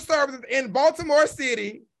Department of Social Services in Baltimore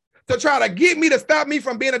City to try to get me to stop me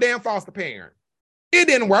from being a damn foster parent. It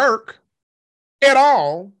didn't work at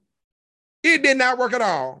all. It did not work at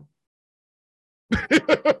all.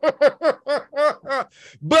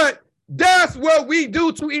 But that's what we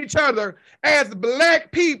do to each other as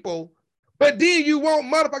black people. But then you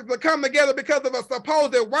want motherfuckers to come together because of a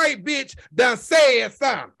supposed white bitch done said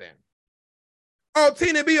something. Oh,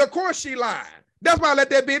 Tina B, of course she lying. That's why I let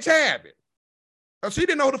that bitch have it. She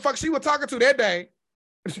didn't know who the fuck she was talking to that day.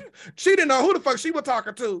 She didn't know who the fuck she was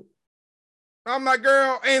talking to. I'm like,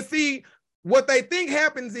 girl, and see, what they think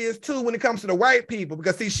happens is, too, when it comes to the white people,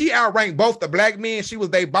 because, see, she outranked both the black men. She was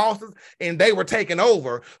their bosses, and they were taking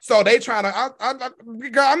over. So they trying to,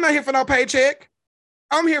 girl, I'm not here for no paycheck.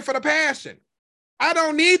 I'm here for the passion. I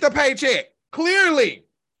don't need the paycheck. Clearly,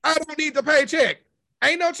 I don't need the paycheck.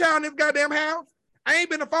 Ain't no child in this goddamn house. I ain't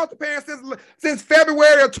been a foster parent since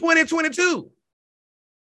February of 2022.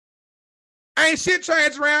 Ain't shit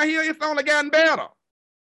changed around here. It's only gotten better.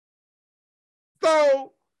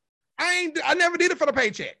 So I never did it for the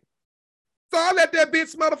paycheck. So I let that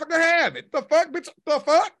bitch motherfucker have it. The fuck, bitch? The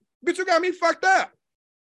fuck? Bitch, you got me fucked up.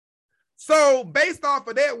 So based off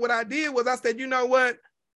of that, what I did was I said, you know what?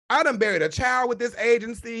 I done buried a child with this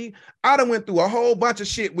agency. I done went through a whole bunch of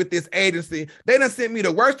shit with this agency. They done sent me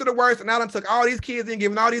the worst of the worst, and I done took all these kids and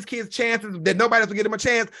giving all these kids chances that nobody else would give them a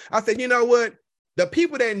chance. I said, you know what? The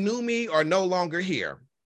people that knew me are no longer here.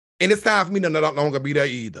 And it's time for me to no longer be there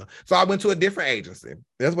either. So I went to a different agency.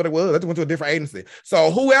 That's what it was. I just went to a different agency.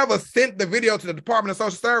 So whoever sent the video to the Department of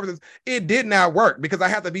Social Services, it did not work because I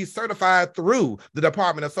have to be certified through the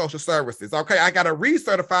Department of Social Services. Okay, I got to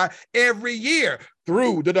recertify every year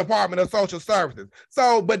through the Department of Social Services.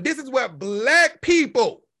 So, but this is what Black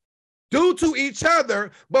people do to each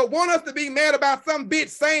other, but want us to be mad about some bitch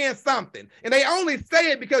saying something. And they only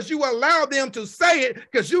say it because you allow them to say it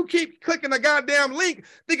because you keep clicking the goddamn link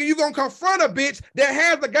thinking you're going to confront a bitch that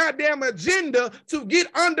has a goddamn agenda to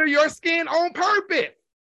get under your skin on purpose.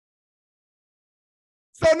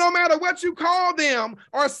 So no matter what you call them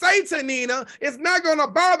or say to Nina, it's not going to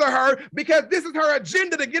bother her because this is her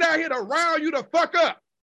agenda to get out here to rile you the fuck up.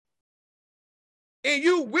 And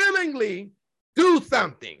you willingly do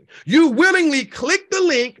something. You willingly click the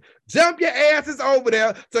link, jump your asses over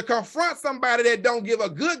there to confront somebody that don't give a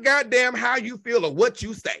good goddamn how you feel or what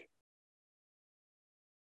you say.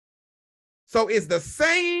 So is the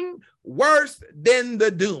saying worse than the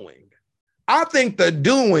doing? I think the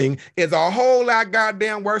doing is a whole lot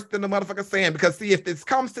goddamn worse than the motherfucker saying, because see, if this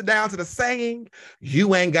comes down to the saying,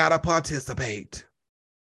 you ain't gotta participate.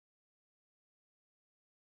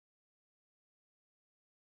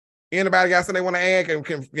 Anybody got something they want to add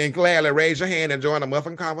can gladly raise your hand and join the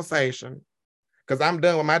motherfucking conversation, because I'm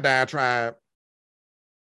done with my diatribe.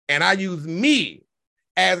 And I use me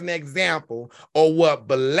as an example of what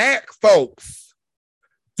Black folks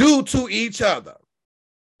do to each other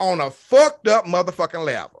on a fucked up motherfucking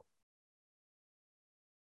level.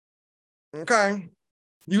 Okay?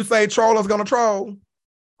 You say trollers gonna troll.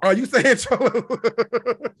 Or you saying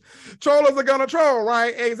trollers are gonna troll,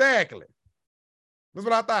 right? Exactly. That's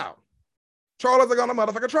what I thought. Trollers are gonna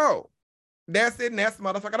motherfucking troll. That's it, and that's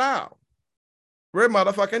motherfucking all. We're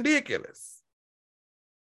motherfucking ridiculous.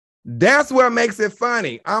 That's what makes it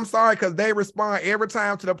funny. I'm sorry, because they respond every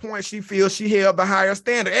time to the point she feels she held the higher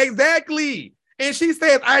standard. Exactly. And she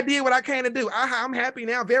says, I did what I can to do. I'm happy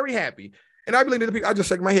now, very happy. And I believe that the people, I just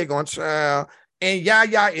shake my head going, child. And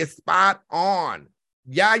Yaya is spot on.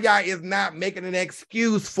 Yaya is not making an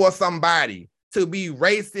excuse for somebody to be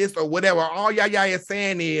racist or whatever. All Yaya is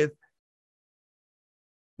saying is,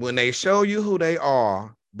 when they show you who they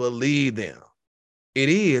are, believe them. It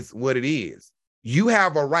is what it is. You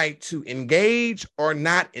have a right to engage or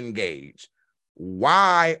not engage.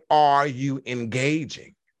 Why are you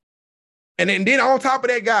engaging? And then on top of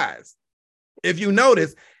that, guys, if you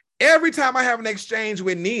notice, every time I have an exchange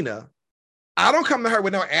with Nina, I don't come to her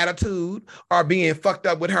with no attitude or being fucked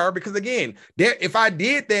up with her, because again, if I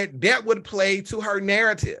did that, that would play to her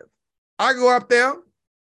narrative. I go up there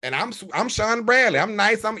and I'm Sean Bradley. I'm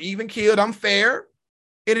nice, I'm even keeled, I'm fair.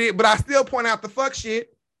 But I still point out the fuck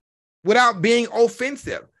shit without being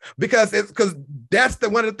offensive, because that's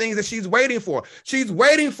one of the things that she's waiting for. She's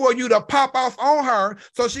waiting for you to pop off on her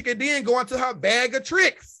so she can then go into her bag of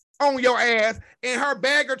tricks on your ass, and her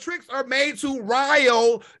bag of tricks are made to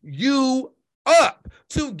rile you up,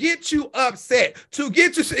 to get you upset, to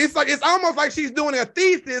get you. It's almost like she's doing a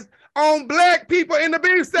thesis on Black people in the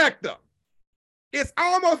beef sector. It's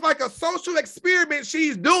almost like a social experiment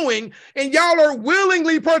she's doing, and y'all are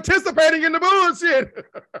willingly participating in the bullshit.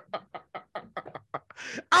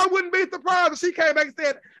 I wouldn't be surprised if she came back and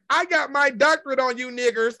said, I got my doctorate on you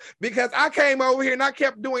niggers because I came over here and I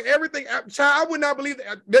kept doing everything. Child, I would not believe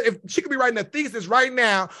that if she could be writing a thesis right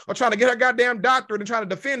now or trying to get her goddamn doctorate and trying to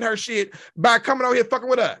defend her shit by coming over here fucking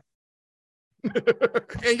with us.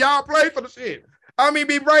 And y'all play for the shit. I'm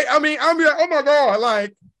like, oh my God,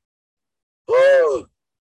 like, whoo.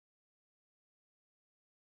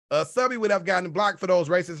 A subby would have gotten blocked for those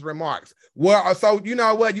racist remarks. Well, so you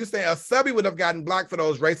know what you say? A subby would have gotten blocked for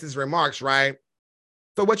those racist remarks, right?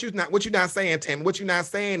 So what you not saying, Tim? What you not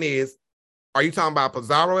saying is, are you talking about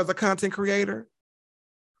Pizarro as a content creator?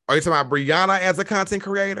 Are you talking about Brianna as a content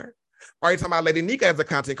creator? Or are you talking about Lady Nika as a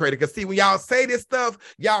content creator? Because see, when y'all say this stuff,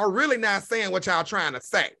 y'all really not saying what y'all trying to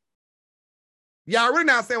say. Y'all really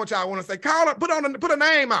not saying what y'all want to say. Call her, put a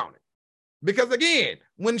name on it. Because again,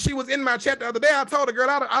 when she was in my chat the other day, I told the girl,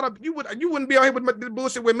 you wouldn't be able to do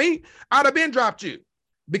bullshit with me. I'd have been dropped you.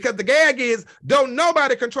 Because the gag is, don't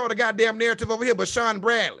nobody control the goddamn narrative over here but Sean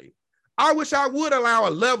Bradley. I wish I would allow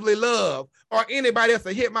a Lovely Love or anybody else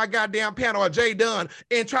to hit my goddamn panel or Jay Dunn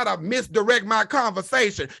and try to misdirect my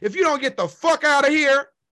conversation. If you don't get the fuck out of here,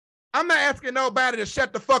 I'm not asking nobody to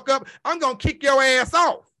shut the fuck up. I'm going to kick your ass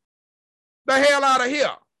off. The hell out of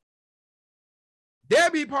here. They'll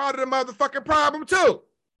be part of the motherfucking problem too.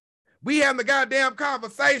 We having the goddamn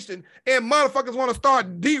conversation and motherfuckers want to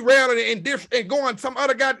start derailing and going some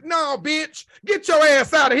other guy. No, bitch, get your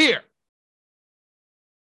ass out of here.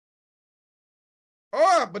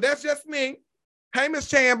 Oh, but that's just me. Hey, Miss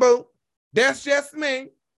Chambu, that's just me.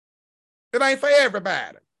 It ain't for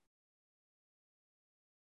everybody.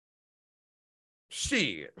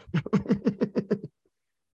 Shit.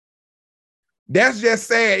 That's just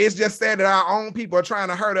sad. It's just sad that our own people are trying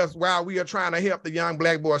to hurt us while we are trying to help the young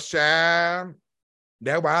black boys, child.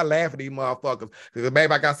 That's why I laugh at these motherfuckers. Because, baby,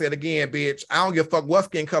 like I said again, bitch, I don't give a fuck what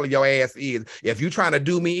skin color your ass is. If you trying to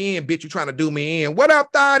do me in, bitch, you trying to do me in. What up,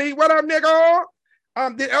 Thotty? What up, nigga?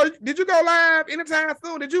 Did you go live anytime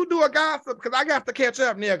soon? Did you do a gossip? Because I got to catch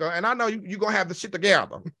up, nigga. And I know you going to have the shit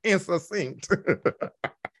together in succinct.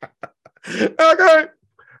 Okay.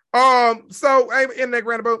 So, in that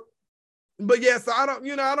grand book. But yeah, so I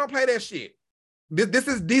don't play that shit. This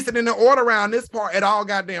is decent in the order around this part at all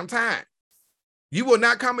goddamn time. You will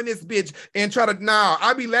not come in this bitch and try to,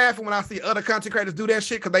 I be laughing when I see other content creators do that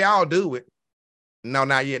shit because they all do it. No,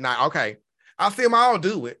 not yet, not, okay. I see them all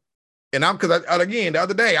do it. And again, the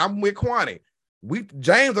other day, I'm with Kwani.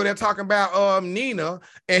 James over there talking about Nina,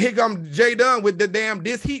 and here comes Jay Dunn with the damn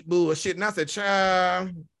this heat bullshit. And I said, child.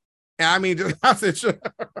 And I mean, I said, child.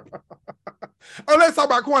 Oh, let's talk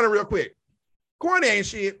about Kwani real quick. Kwani ain't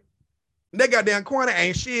shit. That goddamn Kwani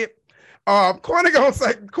ain't shit. Kwani gonna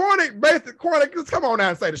say, Kwani, come on now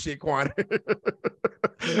and say the shit, Kwani.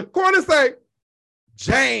 Kwani say,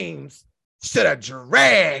 James should have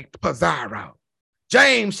dragged Pizarro.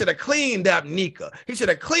 James should have cleaned up Nika. He should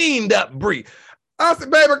have cleaned up Bree. I said,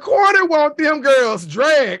 baby, Kwani want them girls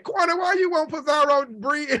drag. Kwani, why you want Pizarro,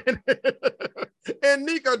 Bree, and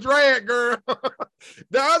Nika drag, girl?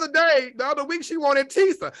 The other week, she wanted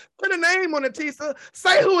Tisa. Put a name on it, Tisa.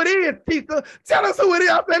 Say who it is, Tisa. Tell us who it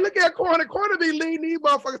is. I said, look at Kwani. Kwani be leading these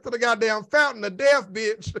motherfuckers to the goddamn fountain of death,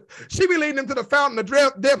 bitch. She be leading them to the fountain of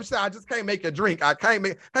death. She, I just can't make you drink.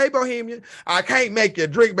 Hey, Bohemian, I can't make you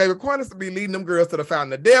drink, baby. Kwani be leading them girls to the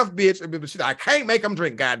fountain of death, bitch. I can't make them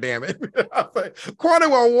drink, goddamn it. I say, Kwani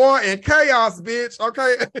want war and chaos, bitch.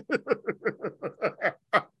 Okay.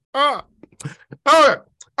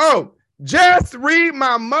 Just read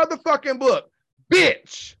my motherfucking book.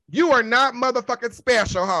 Bitch, you are not motherfucking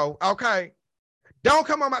special, ho. Okay. Don't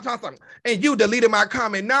come on my time. And you deleted my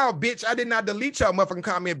comment. No, bitch, I did not delete your motherfucking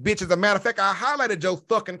comment, bitch. As a matter of fact, I highlighted your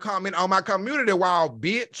fucking comment on my community wall,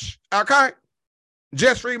 bitch. Okay.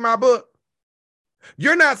 Just read my book.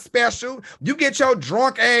 You're not special. You get your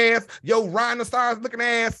drunk ass, your rhinoceros looking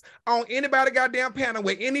ass on anybody goddamn panel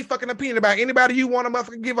with any fucking opinion about anybody you want to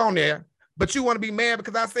motherfucking give on there. But you want to be mad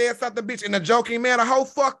because I said something, bitch, in a joking manner. Ho,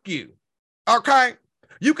 fuck you. Okay?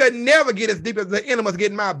 You could never get as deep as the enemies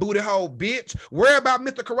getting my booty hole, bitch. Worry about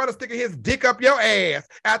Mr. Coretta sticking his dick up your ass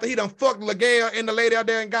after he done fucked LaGale and the lady out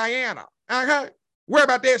there in Guyana. Okay? Worry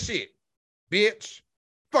about that shit, bitch.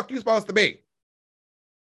 Fuck you supposed to be.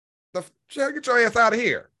 Get your ass out of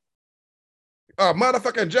here.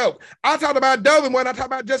 Motherfucking joke. I talked about Dovin when I talk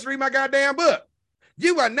about just read my goddamn book.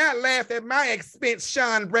 You are not laughing at my expense,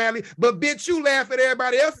 Sean Bradley, but bitch, you laugh at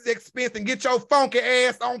everybody else's expense and get your funky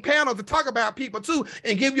ass on panels to talk about people too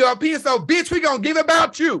and give your opinion. So, bitch, we gonna give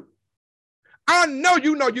about you. I know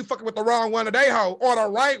you fucking with the wrong one today, ho, or the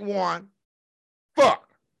right one. Fuck.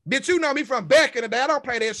 Bitch, you know me from back in the day. I don't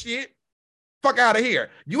play that shit. Fuck out of here.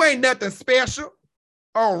 You ain't nothing special.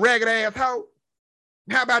 Oh, ragged ass hoe.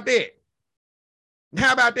 How about that?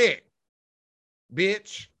 How about that?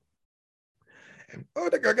 Bitch. Oh,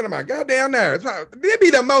 they're gonna get on my goddamn nerves. They be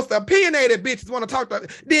the most opinionated bitches want to talk to.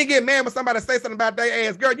 Then get mad when somebody say something about their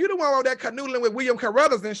ass. Girl, you the one over there canoodling with William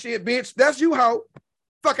Carruthers and shit, bitch. That's you, hoe.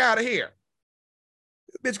 Fuck out of here.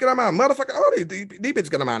 This bitch get on my motherfucker. Oh, these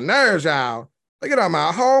bitches get on my nerves, y'all. They get on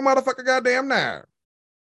my whole motherfucker goddamn nerve.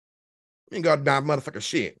 Let me go to my motherfucker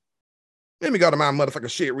shit. Let me go to my motherfucker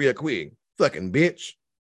shit real quick. Fucking bitch.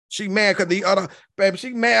 She mad because the other, baby, she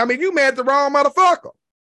mad. I mean, you mad at the wrong motherfucker.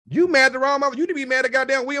 You mad at the wrong motherfucker. You need to be mad at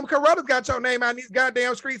goddamn William Carruthers got your name out in these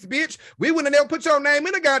goddamn streets, bitch. We wouldn't have never put your name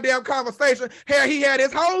in a goddamn conversation. Hell, he had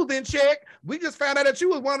his hoes in check. We just found out that you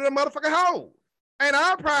was one of the motherfucking hoes. Ain't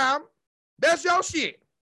our problem. That's your shit.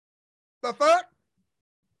 The fuck?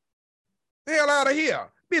 Hell out of here.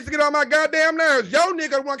 Bitch, get on my goddamn nerves. Your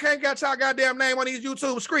nigga one can't got your goddamn name on these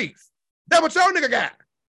YouTube streets. That's what your nigga got.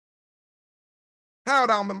 Hold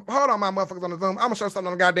on, my motherfuckers on the Zoom. I'm gonna show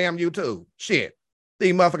something on the goddamn YouTube. Shit.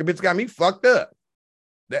 These motherfucking bitches got me fucked up.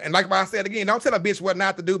 And like I said again, don't tell a bitch what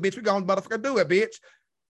not to do, bitch. We gonna motherfucker do it, bitch.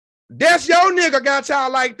 That's your nigga got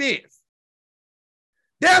y'all like this.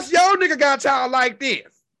 That's your nigga got y'all like this.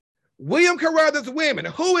 William Carruthers women.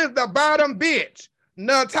 Who is the bottom bitch?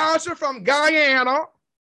 Natasha from Guyana,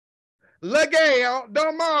 LaGale,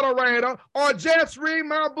 the moderator, or just read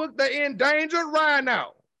my book, The Endangered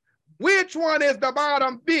Rhino. Which one is the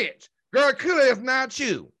bottom bitch? Girl, clearly it's not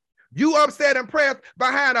you. You upset and pressed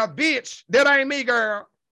behind a bitch that ain't me, girl.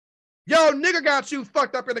 Yo, nigga got you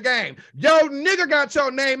fucked up in the game. Yo, nigga got your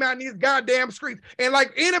name out in these goddamn streets. And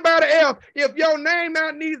like anybody else, if your name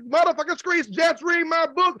out in these motherfucking streets, just read my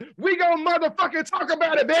book, we gonna motherfucking talk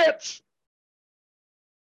about it, bitch.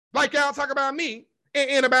 Like y'all talk about me and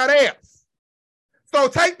anybody else. So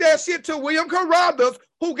take that shit to William Carruthers,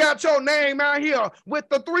 who got your name out here with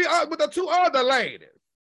the two other ladies.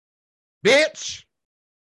 Bitch.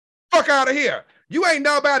 Fuck out of here. You ain't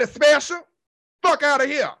nobody special. Fuck out of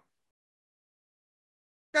here.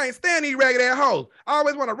 Can't stand these ragged ass hoes. I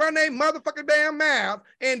always want to run their motherfucking damn mouth,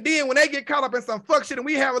 and then when they get caught up in some fuck shit and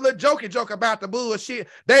we have a little jokey joke about the bullshit,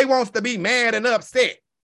 they wants to be mad and upset.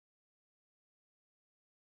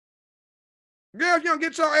 Girl, if you don't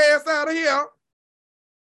get your ass out of here,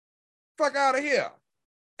 fuck out of here.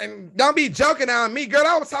 And don't be joking on me, girl.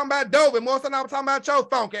 I was talking about Dovey more than I was talking about your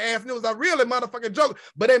funky ass, and it was a really motherfucking joke.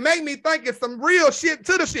 But it made me think it's some real shit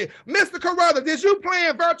to the shit. Mr. Carruthers, did you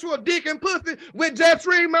playing virtual dick and pussy with Just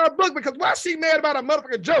Read My Book? Because why she mad about a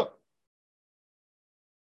motherfucking joke?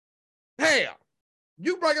 Hell,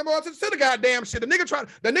 you bringing more attention to the goddamn shit. The nigga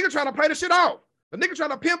trying to play the shit off. The nigga trying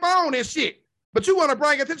to pimp on this shit. But you want to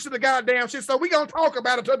bring attention to the goddamn shit, so we gonna talk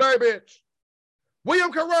about it today, bitch.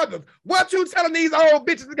 William Carruthers, what you telling these old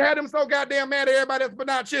bitches that had them so goddamn mad at everybody else but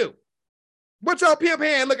not you? What your pimp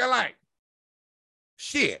hand looking like?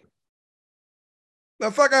 Shit.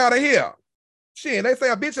 The fuck out of here. Shit, they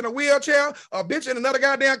say a bitch in a wheelchair, a bitch in another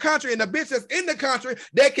goddamn country, and the bitch that's in the country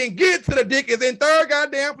that can get to the dick is in third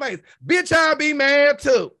goddamn place. Bitch, I'll be mad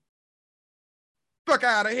too. Fuck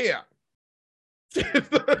out of here.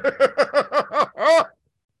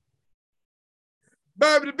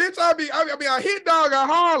 Baby, the bitch, I'll be a hit dog, a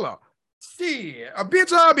holler. Shit, a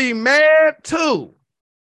bitch, I'll be mad too.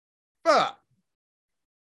 Fuck.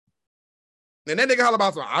 And that nigga holler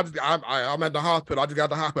about something. I'm at the hospital. I just got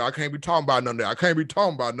the hospital. I can't be talking about none of that. I can't be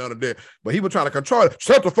talking about none of that. But he was trying to control it.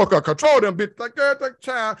 Shut the fuck up. Control them bitch. Like, girl,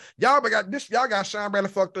 child. Y'all got Sean Bradley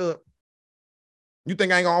fucked up. You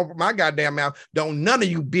think I ain't gonna open my goddamn mouth? Don't none of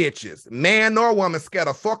you bitches, man nor woman, scare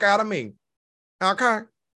the fuck out of me. Okay?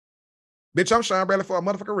 Bitch, I'm Sean Bradley for a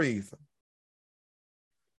motherfucking reason.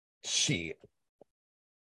 Shit.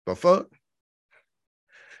 The fuck?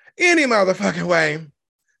 Any motherfucking way.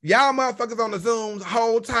 Y'all motherfuckers on the Zooms,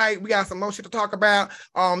 hold tight. We got some more shit to talk about.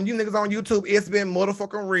 You niggas on YouTube, it's been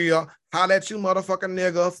motherfucking real. Holla at you motherfucking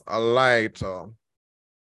niggas later.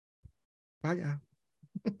 Bye, y'all.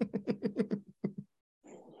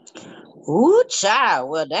 Ooh, child.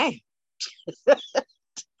 Well, dang.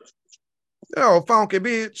 Oh, funky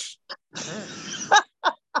bitch.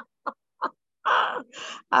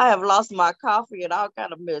 I have lost my coffee and all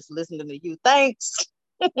kind of mess listening to you. Thanks.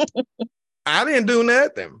 I didn't do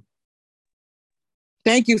nothing.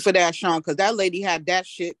 Thank you for that, Sean, because that lady had that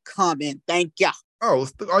shit coming. Thank ya. Oh,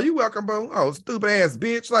 are you welcome, boo? Oh, stupid ass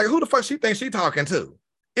bitch. Like, who the fuck she thinks she talking to?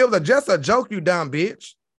 It was just a joke, you dumb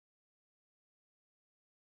bitch.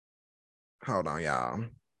 Hold on, y'all.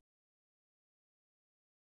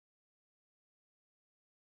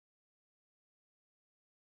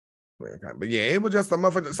 But yeah, it was just a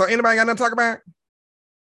motherfucker. So anybody got nothing to talk about?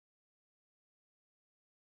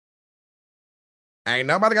 Ain't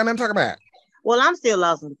nobody got nothing to talk about. Well, I'm still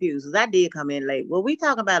lost and confused because I did come in late. Well, we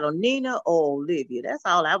talking about Nina or Olivia? That's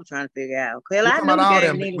all I was trying to figure out. We're talking about all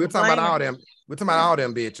them. We're talking about all them. We're talking about all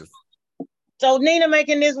them bitches. So Nina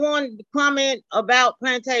making this one comment about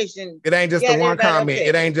plantation. It ain't just the one comment.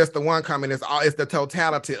 It ain't just the one comment. It's the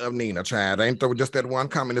totality of Nina, child. It ain't just that one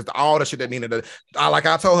comment. It's all the shit that Nina does. Like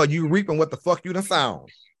I told her, you reaping what the fuck you done sown.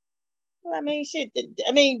 Well, I mean, shit.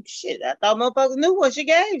 I thought motherfuckers knew what she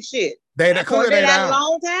gave. Shit. They clearly they don't. A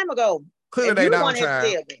long time ago. Clearly they don't,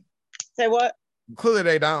 child. Say what? Clearly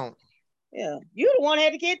they don't. Yeah, you the one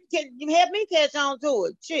had to you help me catch on to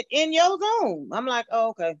it. Shit, in your zone. I'm like, oh,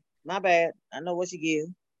 okay. My bad. I know what she give.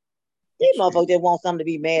 These motherfuckers just want something to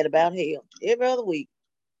be mad about. Hell, every other week.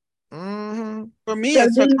 Mm-hmm. For me,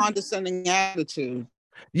 it's her condescending attitude.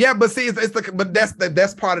 Yeah, but see, but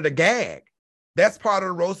that's part of the gag. That's part of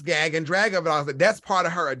the roast gag and drag of it all. That's part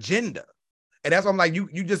of her agenda, and that's why I'm like,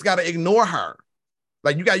 you just got to ignore her.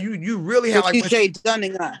 Like you really have like TJ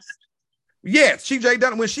Dunning us. Yes, TJ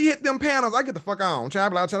Dunning. When she hit them panels, I get the fuck on.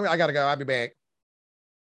 Child, I'll tell you, I gotta go. I'll be back.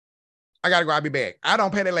 I gotta go. I'll be back. I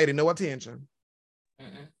don't pay that lady no attention.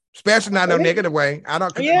 Especially not no negative way. I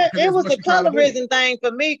don't. Yeah, it was the colorism thing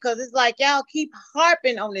for me because it's like y'all keep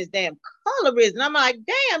harping on this damn colorism. I'm like,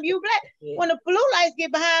 damn, you black. Yeah. When the blue lights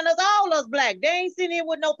get behind us, all us black. They ain't sitting here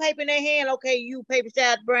with no paper in their hand. Okay, you Paper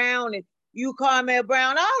Shot Brown and you Carmel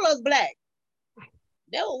Brown, all us black.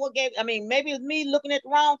 That was what gave. I mean, maybe it was me looking at the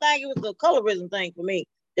wrong thing. It was the colorism thing for me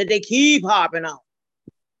that they keep harping on.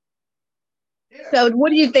 So, what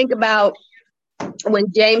do you think about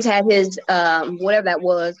when James had his whatever that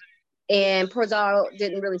was, and Pizarro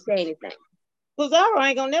didn't really say anything? Pizarro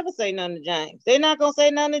ain't gonna never say nothing to James. They're not gonna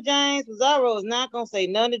say nothing to James. Pizarro is not gonna say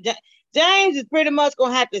nothing to James. James is pretty much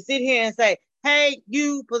gonna have to sit here and say, "Hey,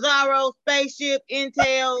 you Pizarro, spaceship,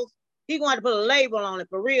 Intel." He going to put a label on it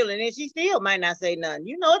for real, and then she still might not say nothing.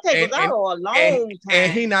 You know, it takes Pizarro a long time.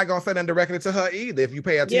 And he not gonna say nothing directly to her either. If you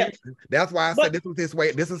pay attention, that's why I said this was his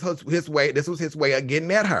way. This is his way. This was his way of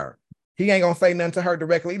getting at her. He ain't gonna say nothing to her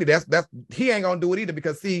directly either. That's he ain't gonna do it either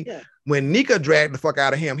because when Nika dragged the fuck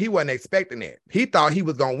out of him, he wasn't expecting it. He thought he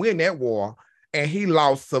was gonna win that war, and he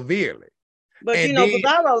lost severely. But and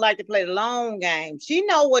Pizarro like to play the long game. She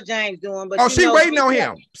know what James doing, but she waiting on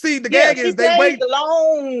him. See, the gag is they wait the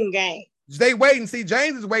long game. They waiting. See,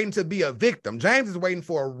 James is waiting to be a victim. James is waiting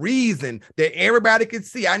for a reason that everybody can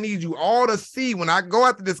see. I need you all to see when I go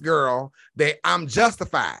after this girl that I'm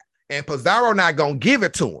justified. And Pizarro not gonna give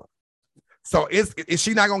it to him. So is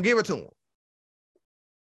she not gonna give it to him?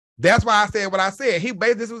 That's why I said what I said. He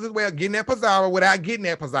basically this was his way of getting at Pizarro without getting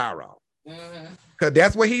at Pizarro. Because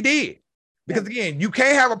that's what he did. Because again, you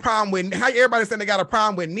can't have a problem with how everybody saying they got a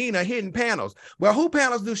problem with Nina hitting panels. Well, who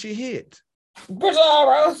panels do she hit?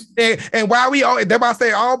 Pizarro. And why we all that's why I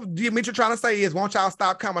say all Demetria trying to say is won't y'all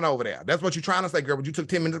stop coming over there? That's what you're trying to say, girl. But you took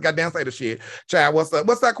 10 minutes, goddamn say the shit. Child, what's up?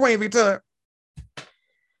 What's up, Queen Victoria?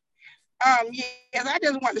 Yes, I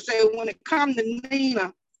just want to say when it comes to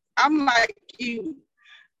Nina, I'm like you.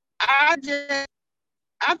 I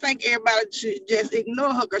think everybody should just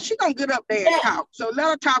ignore her because she's gonna get up there and talk. So let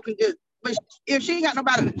her talk and just but if she ain't got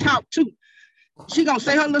nobody to talk to, she gonna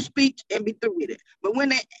say her little speech and be through with it. But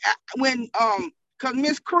cause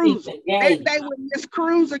Miss Cruiser, that day when Miss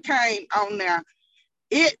Cruiser came on there,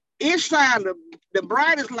 it shined the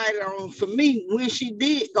brightest light on for me when she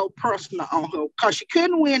did go personal on her because she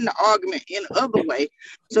couldn't win the argument in the other way.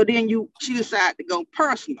 So then she decided to go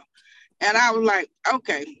personal. And I was like,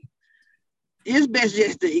 okay, it's best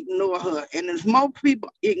just to ignore her. And as more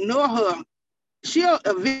people ignore her, she'll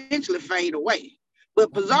eventually fade away.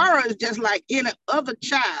 But Pizarro is just like any other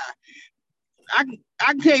child. I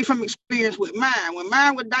can tell you from experience with mine. When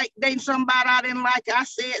mine was dating somebody I didn't like, I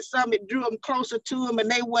said something that drew them closer to him, and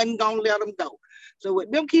they wasn't gonna let them go. So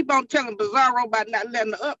with them keep on telling Pizarro about not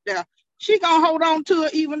letting her up there, she gonna hold on to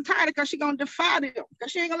it even tighter because she gonna defy them.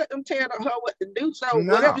 Because she ain't gonna let them tell her what to do. So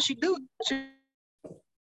whatever she do,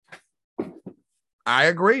 I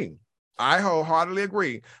agree. I wholeheartedly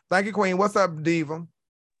agree. Thank you, Queen. What's up, Diva?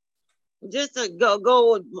 Just to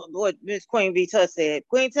go with what Miss Queen V. Tut said.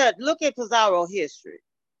 Queen Tut, look at Pizarro history.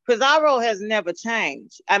 Pizarro has never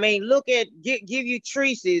changed. I mean, give you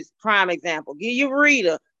Teresa's prime example. Give you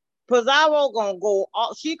Rita. Pizarro gonna go.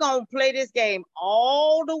 She gonna play this game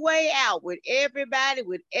all the way out with everybody,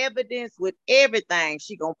 with evidence, with everything.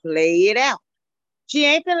 She gonna play it out. She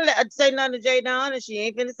ain't finna say nothing to J Don, and she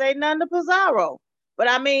ain't finna say nothing to Pizarro. But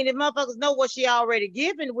I mean, if motherfuckers know what she already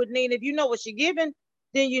given with Nina, if you know what she given,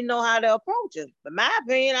 then you know how to approach her. But my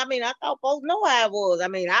opinion, I mean, I thought folks know how it was. I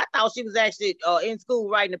mean, I thought she was actually in school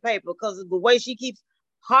writing the paper because of the way she keeps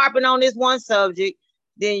harping on this one subject.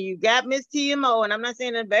 Then you got Miss TMO, and I'm not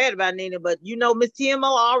saying nothing bad about Nina, but you know Miss TMO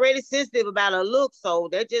already sensitive about her look, so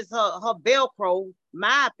that's just her Velcro,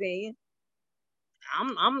 my opinion.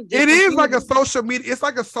 I'm just it is like a social media. It's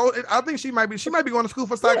like I think she might be going to school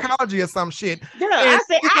for psychology or some shit. Yeah, I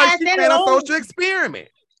asked that a social experiment.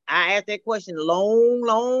 I asked that question a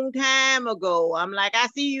long time ago. I'm like, I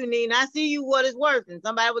see you, Nina. I see you what it's worth. And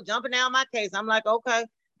somebody was jumping down my case. I'm like, okay.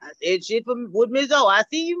 I said shit with Ms. O. I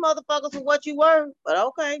see you motherfuckers for what you were. But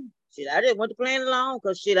okay. Shit, I just went to playing along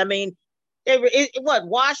because shit, I mean,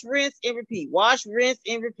 wash, rinse, and repeat. Wash, rinse,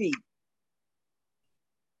 and repeat.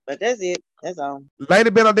 But that's it. That's all. Lady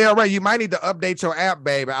Bill Del Rey, you might need to update your app,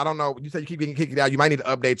 baby. I don't know. You said you keep getting kicked out. You might need to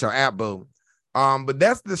update your app, boo. But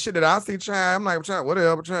that's the shit that I see, child. I'm like, child,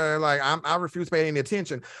 whatever, child. Like, I refuse to pay any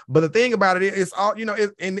attention. But the thing about it is, all you know,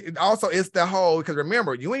 it also it's the whole, because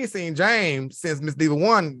remember, you ain't seen James since Miss Diva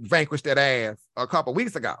 1 vanquished that ass a couple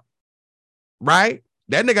weeks ago, right?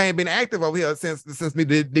 That nigga ain't been active over here since me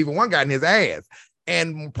Diva One got in his ass.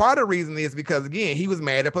 And part of the reason is because, again, he was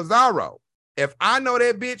mad at Pizarro. If I know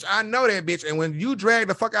that bitch, I know that bitch. And when you drag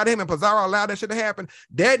the fuck out of him and Pizarro allowed that shit to happen,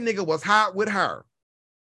 that nigga was hot with her.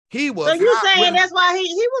 He was. So you hot saying with that's why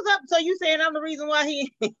he was up? So you saying I'm the reason why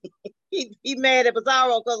he he mad at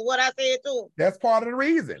Pizarro because what I said to him? That's part of the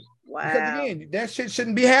reason. Wow. Because again, that shit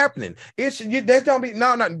shouldn't be happening. It should. That don't be.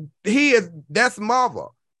 No. That's mother.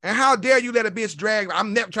 And how dare you let a bitch drag?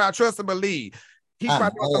 I'm never trying to trust and believe. He tried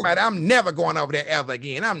to tell somebody, I'm never going over there ever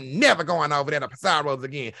again. I'm never going over there to Pizarro's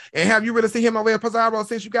again. And have you really seen him over there at Pizarro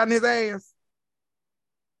since you got in his ass?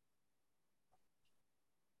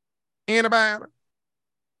 Anybody?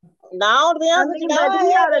 No, to be honest, He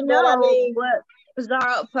ought to know. I mean, What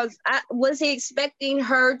Pizarro, was he expecting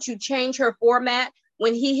her to change her format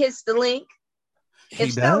when he hits the link?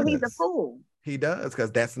 If so, he's a fool. He does,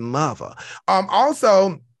 because that's mother.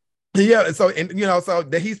 Also, yeah, so, and you know, so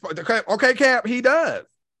that he's okay, Cap, he does.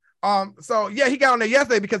 So yeah, he got on there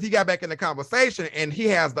yesterday because he got back in the conversation and he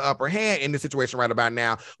has the upper hand in the situation right about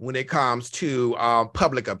now when it comes to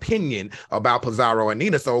public opinion about Pizarro and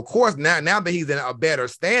Nina. So of course, now that he's in a better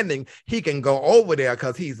standing, he can go over there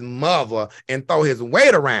because he's mother and throw his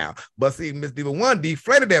weight around. But see, Miss Diva One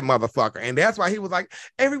deflated that motherfucker, and that's why he was like,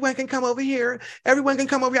 everyone can come over here. Everyone can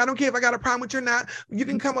come over here. I don't care if I got a problem with you or not. You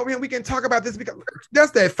can come over here and we can talk about this, because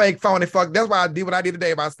that's that fake phony fuck. That's why I did what I did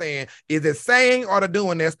today by saying, is it saying or the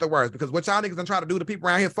doing that's the worst? Because what y'all niggas done try to do to people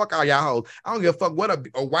around here, fuck all y'all hoes. I don't give a fuck what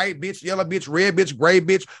a white bitch, yellow bitch, red bitch, gray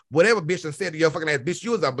bitch, whatever bitch done said to your fucking ass, bitch,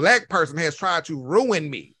 you as a black person has tried to ruin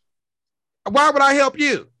me. Why would I help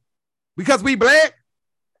you? Because we black?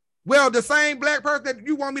 Well, the same black person that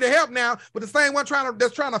you want me to help now, but the same one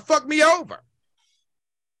that's trying to fuck me over.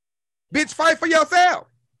 Bitch, fight for yourself.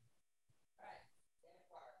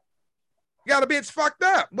 You got a bitch fucked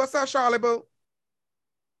up. What's up, Charlie Boo?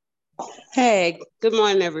 Hey, good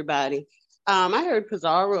morning, everybody. I heard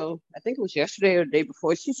Pizarro, I think it was yesterday or the day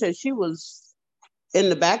before, she said she was in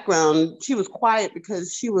the background. She was quiet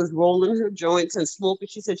because she was rolling her joints and smoking.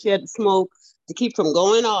 She said she had to smoke to keep from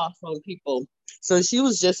going off on people. So she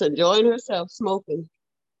was just enjoying herself smoking.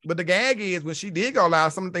 But the gag is, when she did go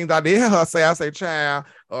live, some of the things I did hear her say, I say, child,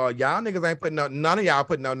 y'all niggas ain't putting none of y'all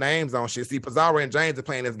putting no names on shit. See, Pizarro and James are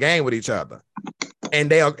playing this game with each other.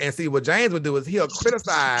 And see what James would do is he'll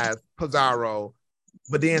criticize Pizarro,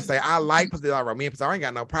 but then say, I like Pizarro. Me and Pizarro ain't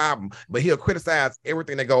got no problem. But he'll criticize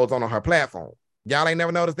everything that goes on her platform. Y'all ain't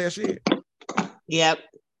never noticed that shit? Yep.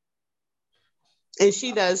 And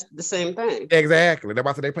she does the same thing. Exactly. They're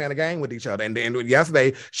about to playing a game with each other. And then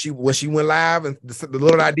yesterday, when she went live, and the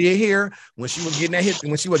little I did here, when she was getting at him,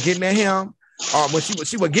 when she was getting at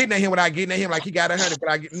him without getting at him like he got at her,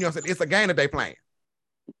 but it's a game that they playing.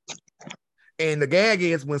 And the gag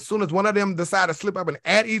is, when soon as one of them decide to slip up and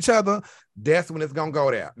at each other, that's when it's gonna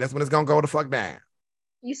go there. That's when it's gonna go the fuck down.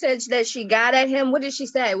 You said that she got at him. What did she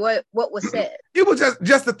say? What was said? It was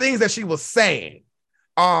just the things that she was saying.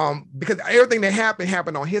 Because everything that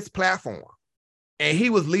happened on his platform. And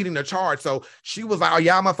he was leading the charge. So she was like, oh,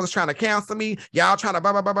 y'all motherfuckers trying to cancel me. Y'all trying to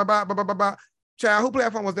blah, blah, blah, blah, blah, blah, blah, blah. Child, who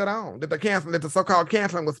platform was that on? That the so-called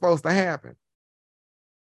canceling was supposed to happen?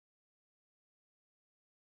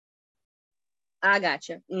 I got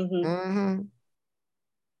you. Mm-hmm. Mm-hmm.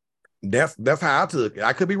 That's how I took it.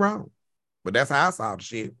 I could be wrong, but that's how I saw the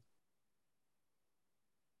shit.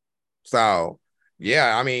 So,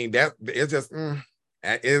 yeah, I mean, it's just,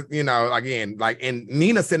 again, like, and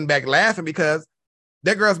Nina sitting back laughing because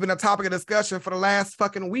that girl's been a topic of discussion for the last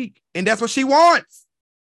fucking week, and that's what she wants.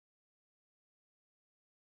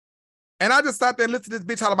 And I just sat there and listened to this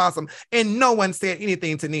bitch talk about some, and no one said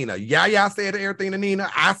anything to Nina. Yaya said everything to Nina.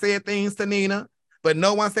 I said things to Nina, but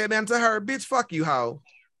no one said nothing to her. Bitch, fuck you, hoe.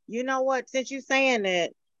 You know what? Since you saying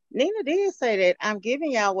that, Nina did say that I'm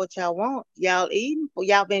giving y'all what y'all want. Y'all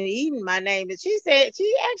been eating my name. And she said,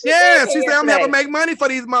 she said I'm having to make money for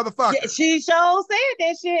these motherfuckers. Yeah, she sure said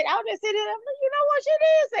that shit. I was just sitting there, you know what? She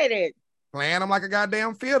did say that. Playing them like a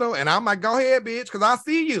goddamn fiddle. And I'm like, go ahead, bitch, because I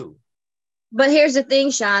see you. But here's the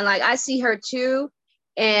thing, Sean, like, I see her too,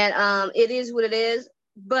 and it is what it is,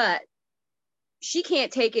 but she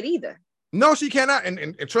can't take it either. No, she cannot.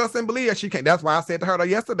 And trust and believe that she can't. That's why I said to her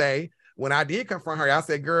yesterday, when I did confront her, I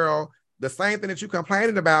said, girl, the same thing that you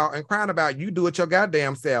complaining about and crying about, you do it your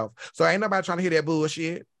goddamn self. So ain't nobody trying to hear that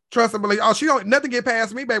bullshit. Trust and believe. Oh, she don't, nothing get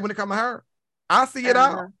past me, babe, when it comes to her. I see it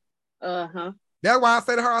all. Uh-huh. That's why I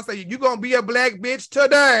said to her, I said, you going to be a black bitch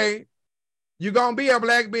today. You're going to be a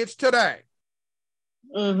black bitch today.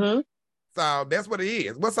 Mm-hmm. So that's what it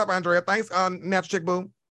is. What's up, Andrea? Thanks, Natural Chick Boo.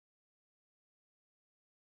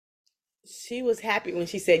 She was happy when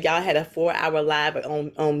she said y'all had a 4-hour live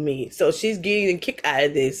on me. So she's getting a kick out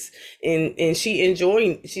of this, and she's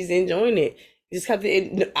enjoying it. Just have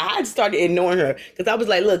to. I started ignoring her because I was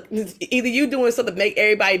like, look, either you doing something to make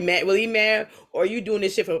everybody mad, really mad, or you doing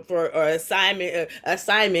this shit for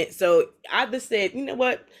assignment. So I just said, you know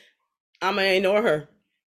what, I'm gonna ignore her.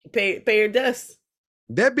 Pay her dust.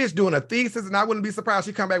 That bitch doing a thesis, and I wouldn't be surprised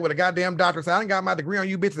she come back with a goddamn doctor. Say, I done got my degree on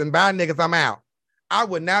you bitches and bye niggas, I'm out. I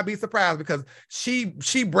would not be surprised because she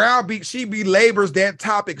belabors that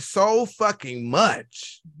topic so fucking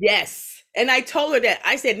much. Yes. And I told her that.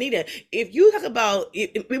 I said, Nita, if you talk about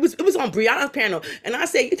it was on Brianna's panel, and I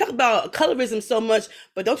said, you talk about colorism so much,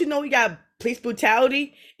 but don't you know we got police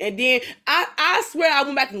brutality? And then I swear I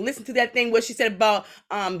went back and listened to that thing where she said about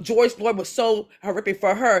George Floyd was so horrific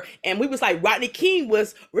for her, and we was like Rodney King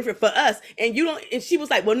was horrific for us, and she was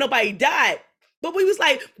like, well, nobody died. But we was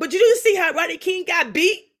like, but you didn't see how Rodney King got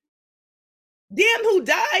beat? Damn, who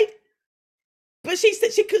died? But she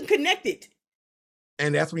said she couldn't connect it.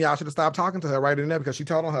 And that's when y'all should have stopped talking to her right in there because she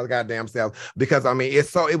told on her goddamn self. Because I mean,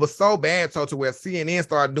 it was so bad to where CNN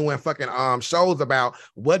started doing fucking shows about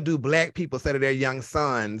what do black people say to their young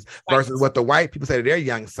sons versus what the white people say to their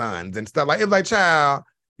young sons and stuff. Like it was like, child,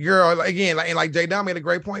 girl, again, like J Dunn made a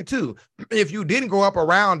great point too. If you didn't grow up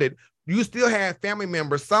around it, you still had family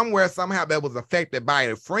members somewhere, somehow that was affected by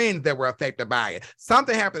it, friends that were affected by it.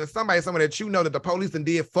 Something happened to somebody that you know that the police and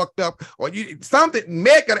did fucked up, or something,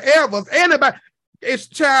 Medgar Evers, anybody. It's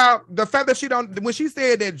child, the fact that when she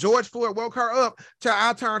said that George Floyd woke her up, child,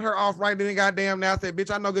 I turned her off right then goddamn now. I said,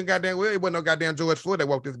 bitch, I know good goddamn well it wasn't no goddamn George Floyd that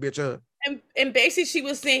woke this bitch up. And basically she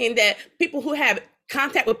was saying that people who have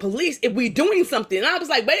contact with police, if we doing something, and I was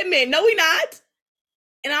like, wait a minute, no, we not.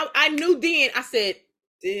 And I knew then, I said,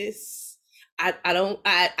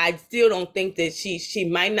 I still don't think that she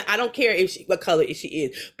might not. I don't care what color she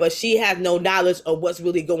is, but she has no knowledge of what's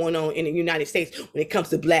really going on in the United States when it comes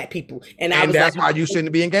to black people. And that's why you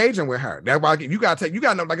shouldn't be engaging with her. That's why you gotta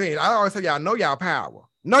know. Like I always say, y'all know y'all power.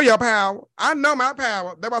 Know your power. I know my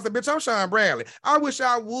power. That's why I said, bitch, I'm Sean Bradley. I wish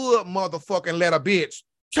I would motherfucking let a bitch.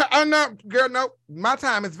 I'm not, girl, no, my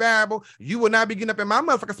time is valuable. You will not be getting up in my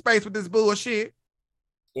motherfucking space with this bullshit.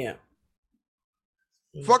 Yeah.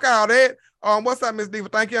 Fuck all that. What's up, Miss Diva?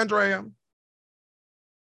 Thank you, Andrea.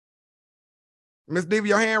 Miss Diva,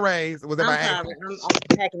 your hand raised. Was it my I'm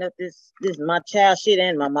packing up this my child shit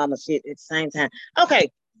and my mama shit at the same time.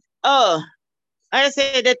 Okay. Like I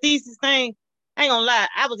said, that thesis thing, I ain't gonna lie,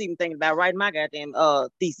 I was even thinking about writing my goddamn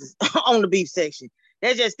thesis on the beef section.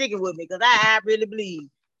 That's just sticking with me because I really believe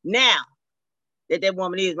now that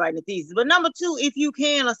woman is writing a thesis. But number two, if you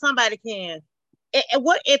can or somebody can,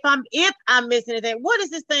 what if I'm missing anything? What is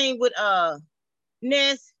this thing with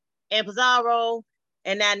Ness and Pizarro,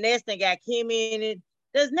 and now Ness and got Kim in it?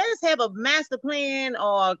 Does Ness have a master plan,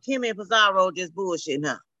 or Kim and Pizarro just bullshitting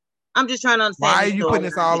her? I'm just trying to understand. Why are you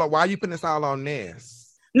putting this all on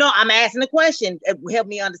Ness? No, I'm asking the question. Help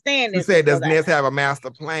me understand this. You said, does Ness have a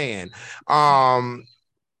master plan?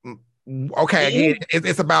 Okay, again,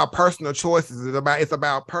 it's about personal choices. It's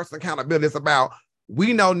about personal accountability. It's about,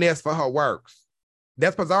 we know Ness for her works.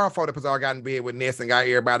 That's Pizarro for that Pizarro got in bed with Ness and got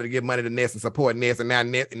everybody to give money to Ness and support Ness, and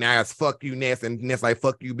now it's fuck you, Ness, and Ness like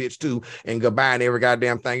fuck you, bitch, too, and goodbye and every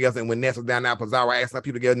goddamn thing else. And when Ness was down now, Pizarro asking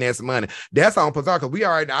people to give Ness money. That's on Pizarro,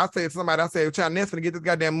 because I said, child, Ness gonna get this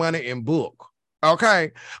goddamn money in book.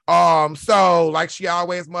 Okay. So like she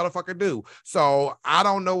always motherfucker do. So I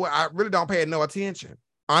don't know, I really don't pay no attention.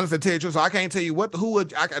 Honestly, tell you the truth, so I can't tell you like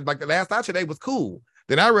the last I today was cool.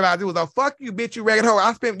 Then I realized it was a fuck you, bitch, you ragged hoe.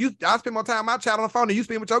 I spend more time on my child on the phone than you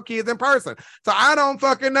spend with your kids in person. So I don't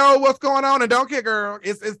fucking know what's going on, and don't care, girl.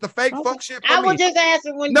 It's the fake fuck shit. I was just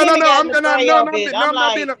asking when I'm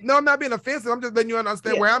not being offensive. I'm just letting you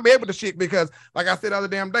understand where I'm able to shit, because like I said the other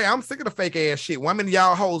damn day, I'm sick of the fake ass shit. One minute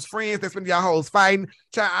y'all hoes friends, that's when y'all hoes fighting.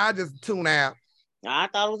 Child, I just tune out. I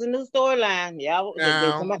thought it was a new storyline. Yeah,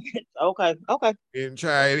 okay. And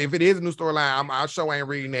child, if it is a new storyline, I sure ain't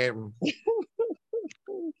reading that.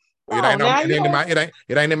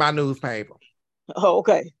 It ain't in my newspaper. Oh,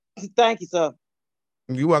 okay. Thank you, sir.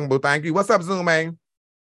 You welcome, boo. Thank you. What's up, Zoom, man?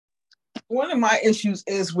 One of my issues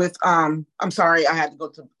is with I'm sorry, I had to go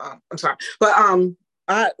to I'm sorry. But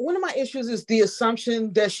one of my issues is the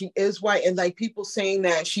assumption that she is white, and like people saying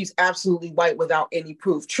that she's absolutely white without any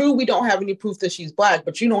proof. True, we don't have any proof that she's black,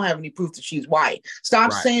 but you don't have any proof that she's white.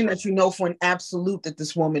 Stop saying that you know for an absolute that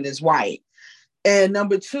this woman is white. And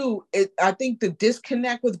number two, I think the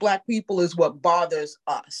disconnect with Black people is what bothers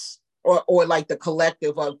us, or like the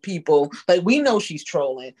collective of people. Like, we know she's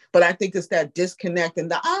trolling, but I think it's that disconnect and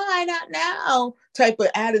the I don't know type of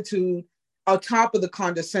attitude on top of the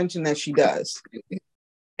condescension that she does.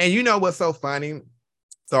 And you know what's so funny?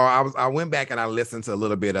 So I went back and I listened to a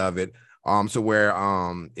little bit of it. To where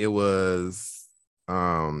it was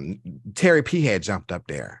Terry P had jumped up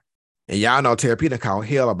there. And y'all know Terry P done called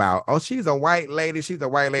hell about, oh, she's a white lady. She's a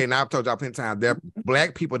white lady. And I've told y'all plenty of times that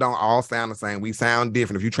black people don't all sound the same. We sound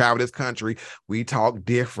different. If you travel this country, we talk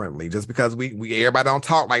differently. Just because we everybody don't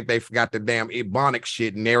talk like they forgot the damn Ebonic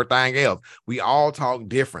shit and everything else. We all talk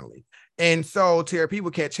differently. And so Terry P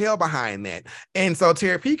would catch hell behind that. And so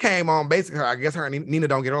Terry P came on, basically, I guess her and Nina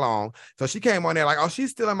don't get along. So she came on there like, oh,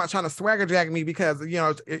 she's still trying to swagger jack me because, you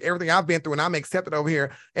know, everything I've been through and I'm accepted over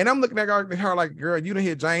here. And I'm looking at her like, girl, you done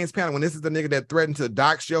hit James Panner when this is the nigga that threatened to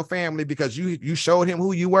dox your family because you showed him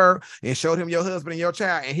who you were and showed him your husband and your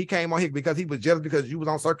child. And he came on here because he was jealous because you was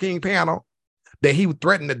on Sir King panel that he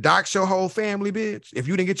threatened to dox your whole family, bitch, if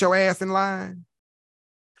you didn't get your ass in line.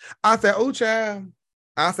 I said, oh, child.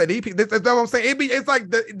 I said, that's what I'm saying. It's like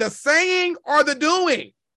the saying or the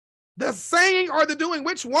doing. The saying or the doing,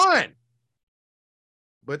 which one?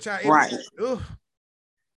 But y'all, right.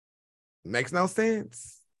 Makes no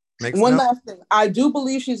sense. One last thing. I do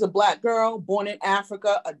believe she's a black girl born in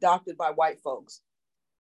Africa, adopted by white folks.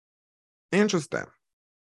 Interesting.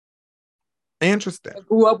 I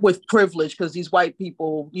grew up with privilege because these white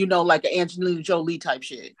people, you know, like an Angelina Jolie type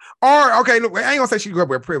shit. Or, okay, look, I ain't gonna say she grew up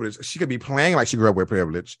with privilege. She could be playing like she grew up with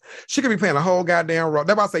privilege. She could be playing a whole goddamn role.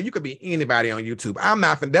 That's why I say you could be anybody on YouTube. I'm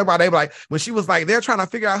not. That's why they were like, when she was like, they're trying to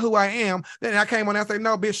figure out who I am. Then I came on and I said,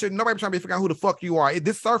 no, bitch, shouldn't nobody trying to figure out who the fuck you are.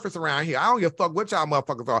 This surface around here, I don't give a fuck what y'all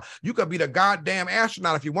motherfuckers are. You could be the goddamn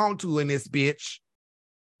astronaut if you want to in this bitch.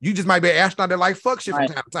 You just might be an astronaut that like fuck shit from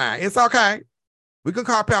time to time. It's okay. We can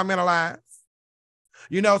compartmentalize.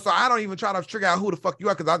 You know, so I don't even try to figure out who the fuck you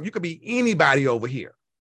are because you could be anybody over here.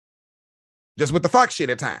 Just with the fuck shit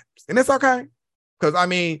at times. And it's okay. Because I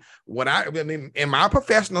mean, in my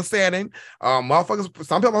professional setting, motherfuckers,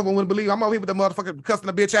 some people wouldn't believe I'm over here with the motherfucker cussing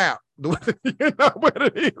the bitch out. You know what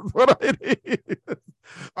it is, what it is.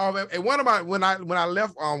 And when I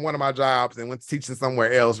left one of my jobs and went teaching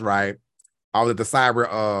somewhere else, right? I was at the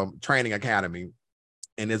cyber training academy.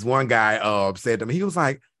 And this one guy said to me, he was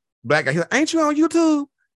like, black guy, he's like, ain't you on YouTube?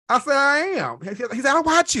 I said, I am. He said, I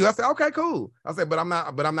watch you. I said, okay, cool. I said, but I'm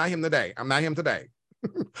not him today. I'm not him today.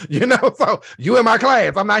 You know, so you in my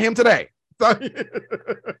class. I'm not him today. So,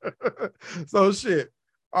 so shit.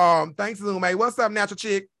 Thanks, Lume. What's up, Natural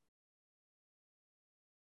Chick?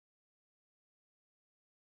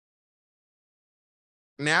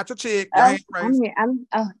 Natural Chick. I'm here.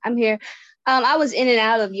 I'm here. I was in and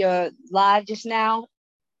out of your live just now.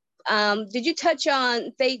 Did you touch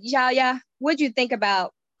on Fate Yaya? What'd you think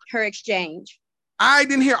about her exchange? I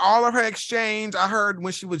didn't hear all of her exchange. I heard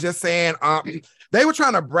when she was just saying they were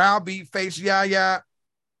trying to browbeat Fate Yaya.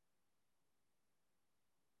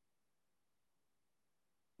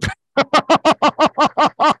 Hold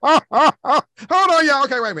on, y'all.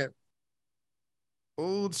 Okay, wait a minute.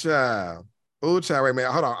 Oh, child. Oh, child. Wait a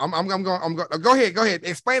minute. Hold on. I'm going. Go ahead.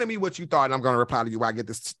 Explain to me what you thought, and I'm going to reply to you while I get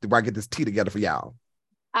this tea together for y'all.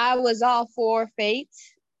 I was all for Fate.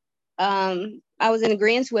 I was in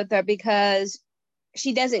agreement with her because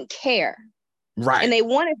she doesn't care. Right. And they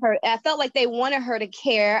wanted her. I felt like they wanted her to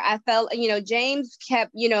care. I felt, James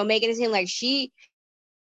kept, making it seem like she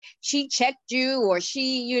checked you or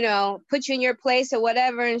she, put you in your place or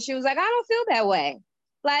whatever. And she was like, I don't feel that way.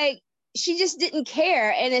 Like, she just didn't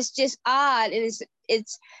care. And it's just odd. And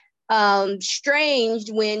it's strange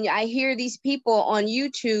when I hear these people on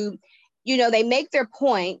YouTube, they make their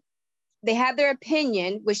point, they have their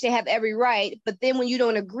opinion, which they have every right, but then when you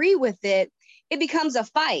don't agree with it, it becomes a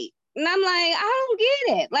fight. And I'm like, I don't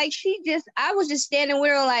get it. Like, I was just standing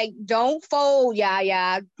with her like, don't fold,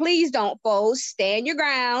 Yaya. Please don't fold. Stand your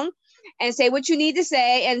ground and say what you need to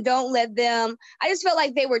say and don't let them. I just felt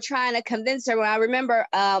like they were trying to convince her. When I remember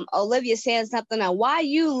Olivia saying something, why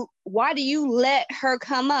do you let her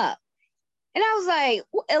come up? And I was like,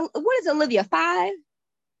 what is Olivia, 5?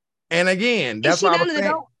 And again, that's why I was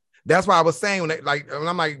saying. That's why I was saying, when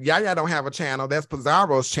I'm like, Yaya don't have a channel. That's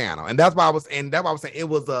Pizarro's channel, and that's why I was saying it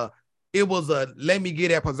was a let me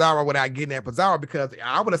get at Pizarro without getting at Pizarro, because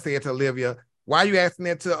I would have said to Olivia, why are you asking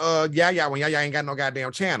that to Yaya when Yaya ain't got no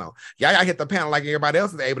goddamn channel? Yaya hit the panel like everybody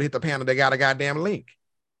else is able to hit the panel. They got a goddamn link.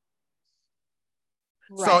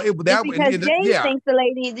 Right. So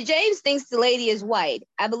James thinks the lady is white.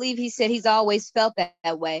 I believe he said he's always felt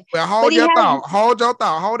that way. Well, hold your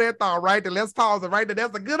that thought right there. Let's pause it right there.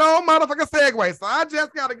 That's a good old motherfucker segue. So I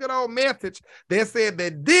just got a good old message that said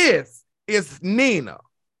that this is Nina.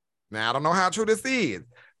 Now, I don't know how true this is,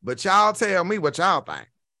 but y'all tell me what y'all think.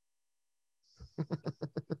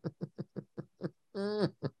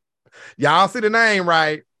 Y'all see the name,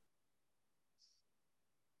 right?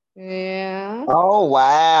 Yeah. Oh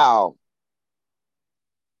wow.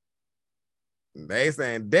 They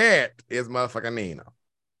saying that is motherfucking Nina.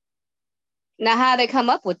 Now, how they come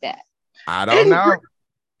up with that? I don't know. I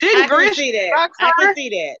Didn't can Grish see that. box I her? can see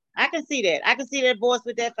that. I can see that. I can see that voice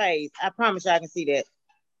with that face. I promise you, I can see that.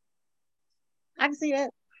 I can see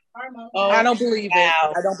that. Oh, I don't believe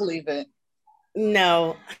wow. it. I don't believe it.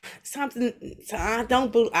 No, something. I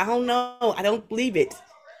don't know. I don't believe it.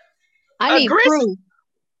 I need Grish- proof.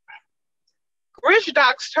 Grish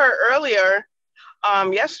doxed her earlier.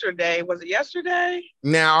 Yesterday. Was it yesterday?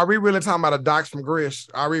 Now, are we really talking about a docs from Grish?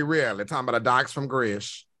 Are we really talking about a docs from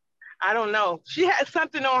Grish? I don't know. She had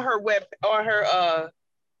something on her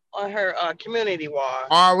community wall.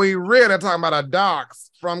 Are we really talking about a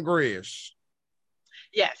docs from Grish?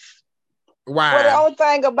 Yes. Why? Well, the only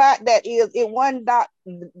thing about that is it wasn't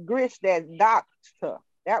Grish that doxed her.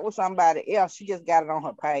 That was somebody else. She just got it on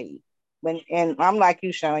her page. And I'm like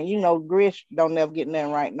you, Sean. You know, Grish don't never get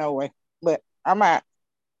nothing right no way. But I'm out.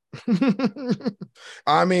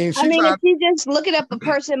 I mean, if you just looking up a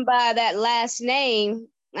person by that last name,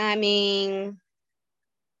 I mean,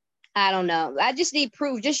 I don't know. I just need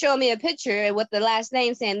proof. Just show me a picture with the last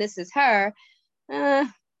name saying this is her. I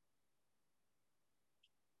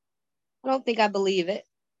don't think I believe it.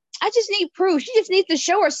 I just need proof. She just needs to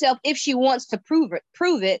show herself if she wants to prove it.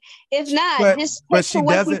 If not, just take for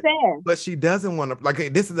what she says. But she doesn't want to.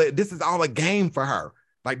 Like this is all a game for her.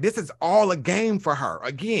 Like this is all a game for her.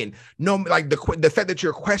 Again, no, like the fact that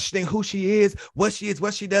you're questioning who she is, what she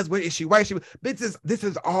does, where is she, why is she? This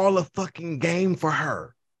is all a fucking game for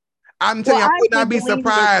her. I'm telling you, I would not be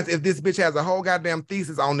surprised if this bitch has a whole goddamn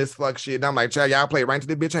thesis on this fuck shit. And I'm like, child, y'all play right into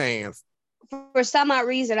the bitch hands. For some odd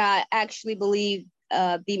reason, I actually believe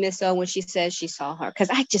B Miss O when she says she saw her,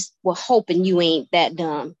 because I just was hoping you ain't that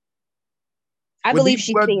dumb. I believe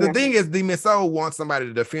she's seen the her. thing is, the Miss O wants somebody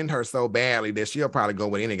to defend her so badly that she'll probably go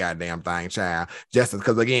with any goddamn thing, child. Just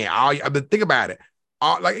because, again, but think about it.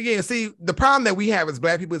 Like again, see, the problem that we have as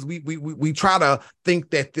Black people is we try to think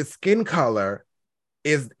that the skin color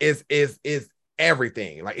is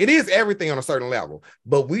everything. Like it is everything on a certain level,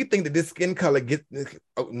 but we think that this skin color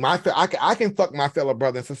I can fuck my fellow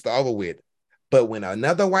brother and sister over with. But when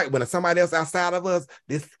somebody else outside of us,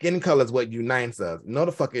 this skin color is what unites us. No,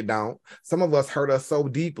 the fuck it don't. Some of us hurt us so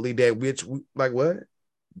deeply that like what?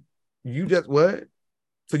 You just what?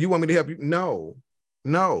 So you want me to help you? No.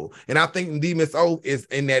 And I think the Miss O is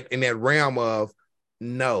in that realm of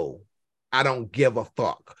no, I don't give a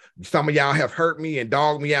fuck. Some of y'all have hurt me and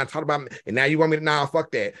dogged me out and talked about me, and now you want me to fuck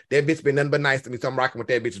that. That bitch been nothing but nice to me, so I'm rocking with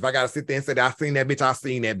that bitch. If I gotta sit there and say that I seen that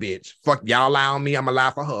bitch, Fuck y'all lie on me, I'm gonna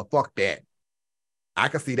lie for her. Fuck that. I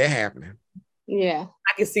can see that happening. Yeah.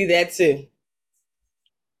 I can see that too.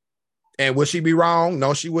 And would she be wrong?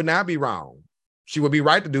 No, she would not be wrong. She would be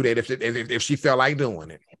right to do that if she felt like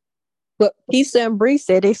doing it. But Pisa and Bree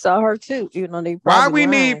said they saw her too. You know, they why we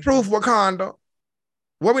need proof, Wakanda?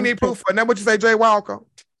 What we need proof for? Now what you say, Jay Walker?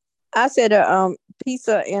 I said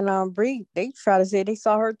Pisa and Bree, they try to say they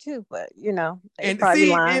saw her too, but you know, they probably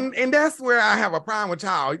lying. And that's where I have a problem with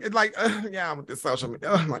y'all. It's like, yeah, with this social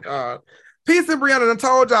media. Oh my God. Pisa and Brianna done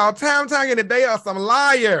told y'all time and that they are some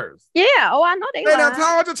liars. Yeah, I know they done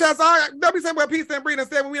told you, child. So don't be saying what Pisa and Brianna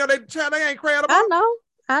said when we know they ain't credible.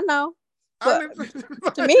 I know. But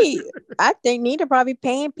to me, I think Nina probably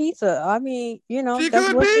paying Pizza. I mean, you know, she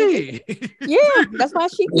could be. Yeah, that's why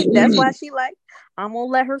she like, I'm gonna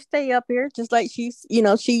let her stay up here, just like she's, you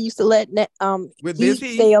know, she used to let Heat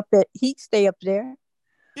stay up there.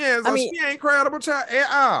 Yeah, so she ain't credible, child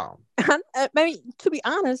at all. I mean, to be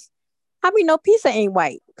honest, how we know Pizza ain't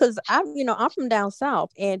white? Because I'm from down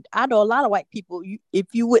south, and I know a lot of white people. If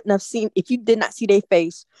you did not see their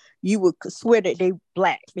face, you would swear that they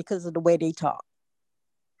black because of the way they talk.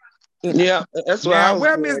 You know? Yeah, that's why.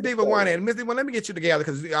 Where Miss Diva wanted. Miss Diva, let me get you together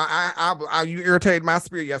because you irritated my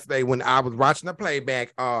spirit yesterday when I was watching the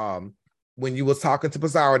playback. When you was talking to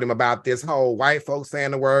Pizarro them about this whole white folks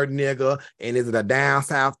saying the word nigga, and is it a down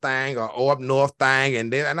south thing or up north thing?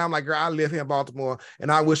 And I'm like, girl, I live here in Baltimore,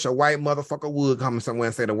 and I wish a white motherfucker would come somewhere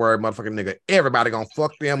and say the word motherfucking nigga. Everybody gonna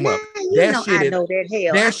fuck them up.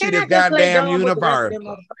 That shit is goddamn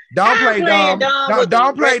universal. Don't play dumb.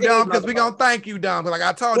 Don't play dumb because we gonna thank you dumb. Like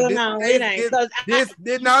I told you,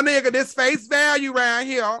 this face value around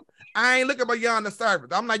here. I ain't looking beyond the surface.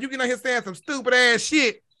 I'm like, you can hear saying some stupid ass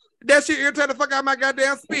shit. That shit irritated the fuck out of my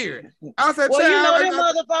goddamn spirit. I said,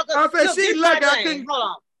 I said, she lucky I couldn't.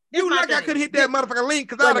 You lucky I couldn't hit that motherfucking link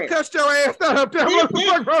because I'd have cussed your ass up.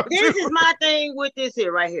 This is my thing with this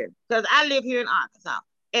here right here, because I live here in Arkansas.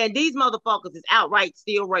 And these motherfuckers is outright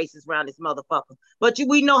still racist around this motherfucker. But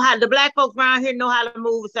we know how the black folks around here know how to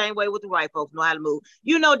move the same way with the white folks know how to move.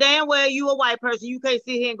 You know damn well you a white person. You can't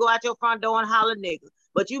sit here and go out your front door and holler nigga.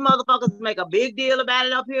 But you motherfuckers make a big deal about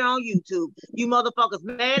it up here on YouTube. You motherfuckers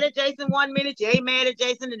mad at Jason 1 minute, you ain't mad at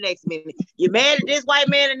Jason the next minute. You mad at this white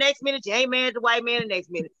man the next minute, you ain't mad at the white man the next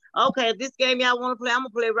minute. Okay, if this game y'all want to play, I'm gonna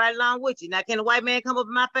play right along with you. Now, can a white man come up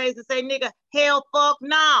in my face and say, nigga, hell fuck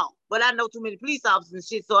no? But I know too many police officers and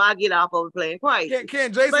shit, so I get off over playing crazy.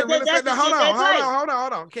 Can Jason really say that? Hold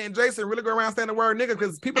on. Can Jason really go around saying the word nigga?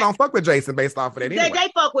 Because people don't fuck with Jason based off of that anyway.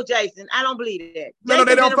 They fuck with Jason. I don't believe that. No,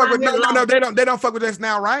 they don't fuck with they don't fuck with Jason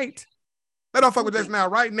now, right? They don't fuck with Jason now,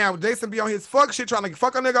 right? Now Jason be on his fuck shit trying to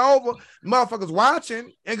fuck a nigga over. Motherfuckers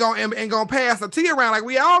watching and gonna pass a tea around like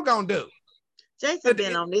we all gonna do. Jason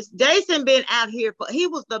been on this. Jason been out here he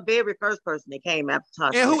was the very first person that came out to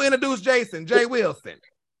talk. And who introduced Jason? Jay Wilson.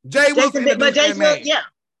 Jay Wilson.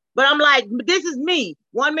 But I'm like, this is me.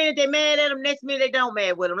 1 minute they mad at him, next minute they don't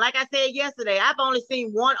mad with him. Like I said yesterday, I've only seen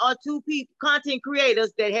 1 or 2 people, content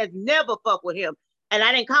creators that has never fucked with him. And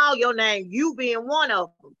I didn't call your name, you being one of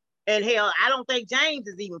them. And hell, I don't think James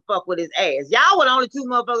is even fuck with his ass. Y'all were the only 2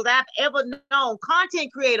 motherfuckers I've ever known,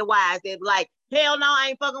 content creator wise, that like, hell no, I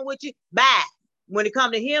ain't fucking with you. Bye. When it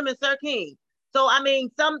come to him and Sir King. So I mean,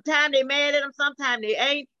 sometimes they mad at him, sometimes they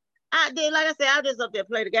ain't. Like I said, I just up there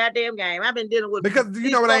play the goddamn game. I've been dealing with because you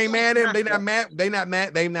know what, they ain't mad at him. They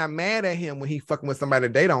not mad at him when he fucking with somebody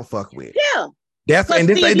they don't fuck with. Yeah.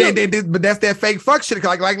 But that's that fake fuck shit.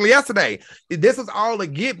 Like yesterday, this was all a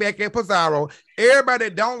get back at Pizarro. Everybody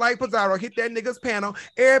that don't like Pizarro, hit that nigga's panel.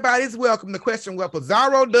 Everybody's welcome to question what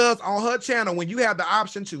Pizarro does on her channel when you have the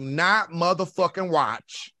option to not motherfucking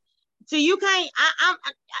watch. So you can't.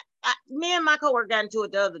 Me and my coworker got into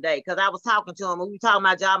it the other day because I was talking to him and we were talking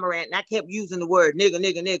about Ja Morant and I kept using the word nigga.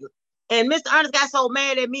 And Mr. Ernest got so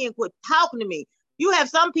mad at me and quit talking to me. You have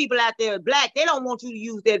some people out there black, they don't want you to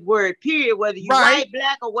use that word, period, whether you white,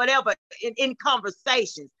 black, or whatever, in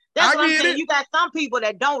conversations. That's what I'm saying. You got some people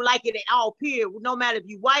that don't like it at all, period, no matter if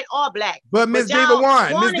you white or black. But Miss Diva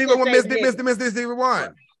One.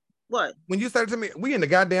 What? When you said it to me, we in the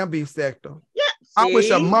goddamn beef sector. Yeah. I wish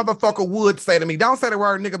a motherfucker would say to me, don't say the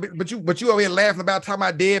word nigga, but you over here laughing about talking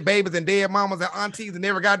about dead babies and dead mamas and aunties and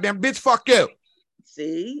every goddamn bitch, fuck you.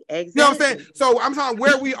 See, exactly. You know what I'm saying? So I'm talking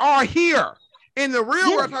where we are here. In the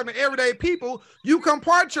real world, talking to everyday people, you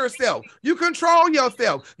compart yourself. You control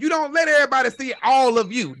yourself. You don't let everybody see all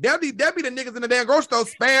of you. They'll be the niggas in the damn grocery store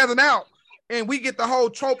spazzing out. And we get the whole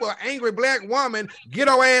trope of angry black woman,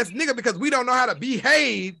 ghetto ass nigga, because we don't know how to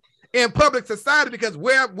behave in public society because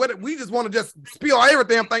we just want to just spill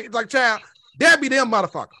everything. It's like, child, that be them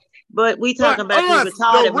motherfuckers. But we talking about the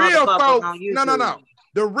retarded real folks. On YouTube. No.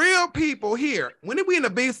 The real people here, when we in the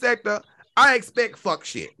beef sector, I expect fuck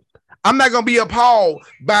shit. I'm not gonna be appalled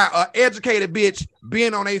by an educated bitch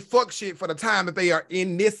being on a fuck shit for the time that they are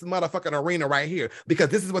in this motherfucking arena right here, because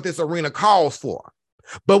this is what this arena calls for.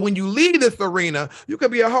 But when you leave this arena, you could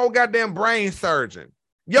be a whole goddamn brain surgeon.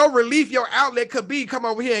 Your relief, your outlet could be come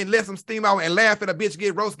over here and let some steam out and laugh at a bitch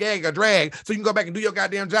get roast, gag, or drag so you can go back and do your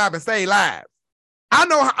goddamn job and save lives.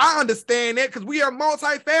 I understand that because we are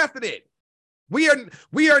multifaceted. We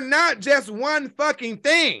are not just one fucking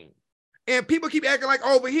thing. And people keep acting like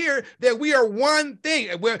over here that we are one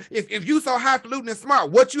thing. Where if you so highfalutin and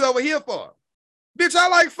smart, what you over here for? Bitch, I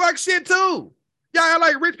like fuck shit too. Y'all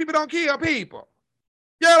like rich people don't kill people.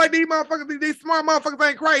 Y'all like these motherfuckers, these smart motherfuckers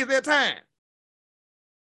ain't crazy at times.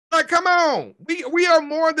 Like, come on. We are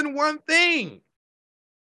more than one thing.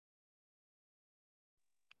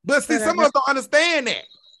 But see, some of us don't understand that.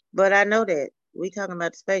 But I know that. We talking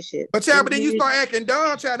about the spaceship. But child, but then you start acting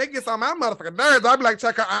dumb, child. They get some of my motherfucking nerves. I'd be like,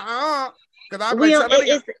 check out, because I'm like,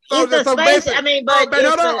 so basically, I mean, but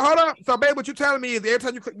hold on. So, babe, what you telling me is every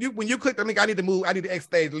time when you click the link, I need to move, I need to X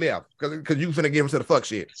stage left because you finna give them to the fuck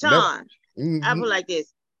shit. Sean, I put like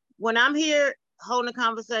this. When I'm here holding a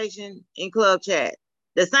conversation in club chat,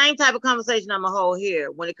 the same type of conversation I'm gonna hold here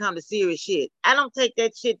when it comes to serious shit. I don't take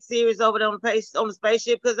that shit serious over there on the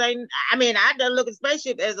spaceship because I done look at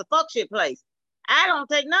spaceship as a fuck shit place. I don't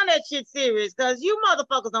take none of that shit serious because you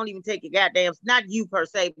motherfuckers don't even take your goddamn, not you per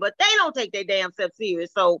se, but they don't take their damn self serious.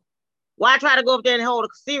 So why try to go up there and hold a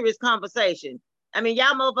serious conversation? I mean,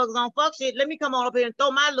 y'all motherfuckers on fuck shit. Let me come on up here and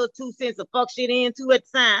throw my little 2 cents of fuck shit in too at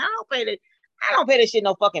the time. I don't pay that shit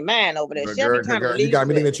no fucking mind over there. Girl, you got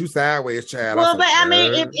me thinking that you sideways, child. Well, but I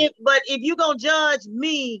mean, if you gonna judge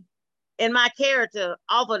me and my character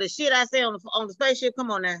off of the shit I say on the spaceship, come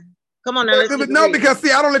on now. Come on now. No, because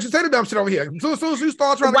see, I don't let you say the dumb shit over here. As soon as you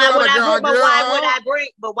start trying to why would I bring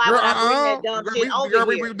that dumb shit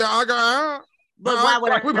over here? But why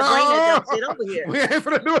would I bring that dumb shit over here? We ain't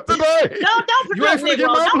finna do it today. No, don't You ain't provoke finna get Negro.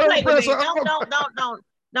 my Don't blood play with me. pressure.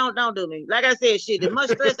 Don't do me. Like I said, shit. As much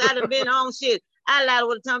stress I done been on, shit. I lied all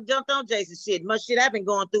the time, jumped on Jason shit. Much shit I've been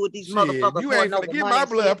going through with these Shit, motherfuckers. you ain't finna get my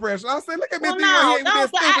blood pressure. I said, look at Miss D right here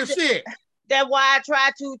with this stupid shit. That's why I try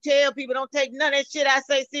to tell people don't take none of that shit I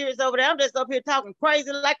say serious over there. I'm just up here talking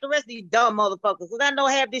crazy like the rest of these dumb motherfuckers. Because I know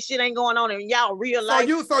half this shit ain't going on in y'all real life.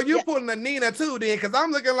 So you pulling the Nina too then? Because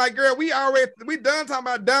I'm looking like, girl, we done talking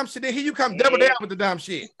about dumb shit. Then here you come double down with the dumb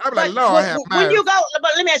shit. I'm like, Lord have mercy. When you go,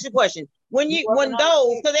 but let me ask you a question. When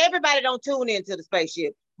those, because everybody don't tune into the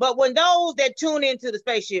spaceship, but when those that tune into the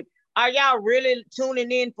spaceship, are y'all really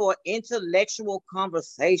tuning in for intellectual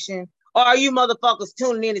conversation? Or are you motherfuckers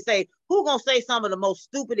tuning in to say, who gonna say some of the most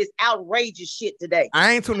stupidest, outrageous shit today?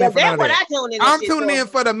 I ain't tuning in for none of that. I'm tuning in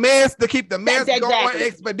for the mess, to keep the mess going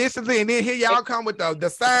expeditiously, and then here y'all come with the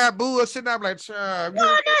side bullshit. And I'm like, sure. No,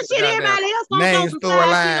 that shit everybody else gonna do some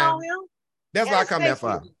side shit on him. That's what I come there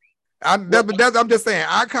for. I'm just saying,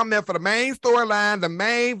 I come there for the main storyline, the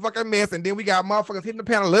main fucking mess, and then we got motherfuckers hitting the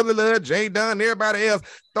panel, Love, Jay Dunn, and everybody else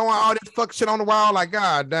throwing all this fuck shit on the wall. Like,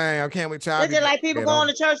 God damn, can't we try? It's just like people going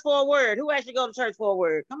to church for a word. Who actually go to church for a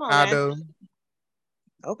word? Come on, I man. do.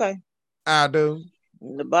 Okay. I do.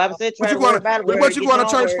 The Bible said, what you going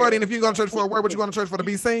to church for then? If you go to church for a word, what you going to church for, to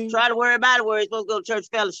be seen? Try to worry about a word. You're supposed to go to church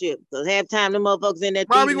fellowship. Because half time them motherfuckers in that.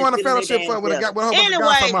 Why we going to fellowship for with a whole bunch of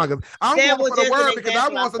gossip? I'm going for the word because I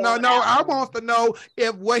want to know. I want to know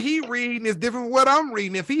if what he reading is different from what I'm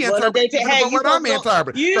reading. If he interprets different from what I'm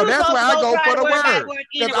interpreting. So that's why I go for the word.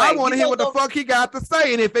 Because I want to hear what the fuck he got to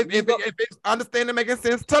say, and if it's understanding making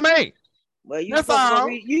sense to me. Well, you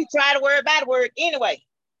try to worry about a word anyway.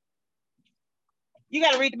 You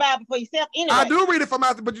got to read the Bible for yourself anyway. I do read it for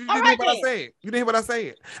myself, but you didn't hear what I said. You didn't hear what I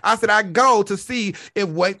said. I said I go to see if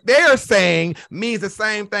what they're saying means the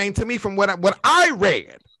same thing to me from what I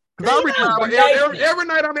read. Because I read the Bible every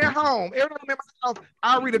night I'm at home. Every night I'm at my house,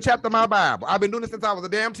 I read a chapter of my Bible. I've been doing this since I was a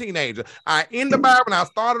damn teenager. I end the Bible and I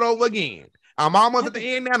start it over again. I'm almost at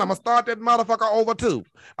the end now, and I'm gonna start that motherfucker over too.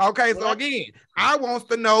 Okay, so again, I wants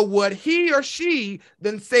to know what he or she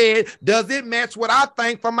then said. Does it match what I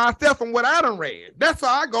think for myself from what I done read? That's why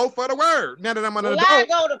I go for the word. Now that I'm an adult, I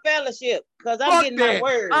go to fellowship because I'm getting my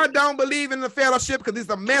word. I don't believe in the fellowship because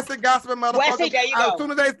it's a messy gospel motherfucker. As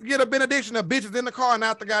soon as they get a benediction, the bitches in the car and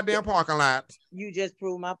out the goddamn parking lot. You just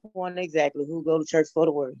proved my point exactly. Who go to church for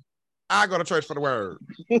the word? I go to church for the word.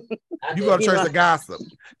 You go to church to gossip.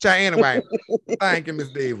 Anyway, thank you, Miss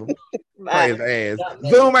Diva. Praise the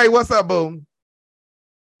ass. Zoom, hey, what's up, boom?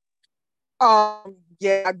 Yeah,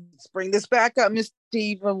 let's bring this back up, Miss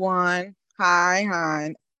Diva one.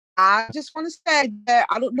 Hi. I just want to say that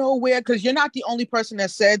I don't know where, because you're not the only person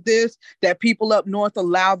that said this, that people up north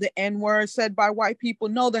allow the N-word said by white people.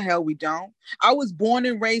 No, the hell we don't. I was born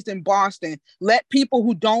and raised in Boston. Let people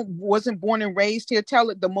who wasn't born and raised here tell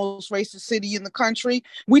it the most racist city in the country.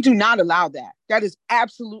 We do not allow that. That is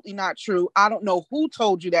absolutely not true. I don't know who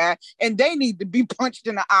told you that, and they need to be punched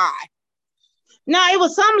in the eye. No, it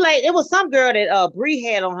was some girl that Bree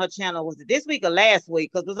had on her channel. Was it this week or last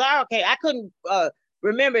week? Because it was okay. I couldn't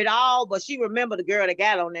remember it all, but she remembered the girl that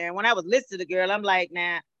got on there. And when I was listening to the girl, I'm like,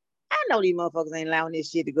 nah, I know these motherfuckers ain't allowing this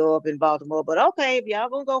shit to go up in Baltimore, but okay, if y'all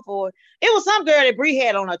gonna go for it. It was some girl that Bree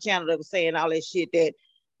had on her channel that was saying all that shit, that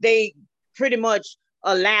they pretty much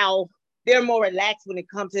allow, they're more relaxed when it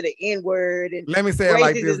comes to the N-word, and let me say it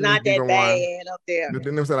like this, is not that bad up there. Let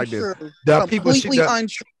me say it like this.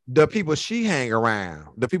 The people she hang around,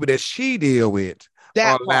 the people that she deal with,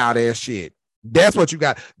 allow that shit. That's what you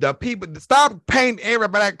got. The people, stop painting every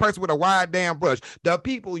black person with a wide damn brush. The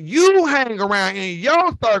people you hang around in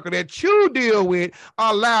your circle that you deal with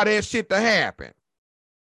allow that shit to happen.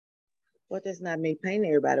 Well, that's not me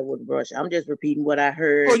painting everybody with a brush. I'm just repeating what I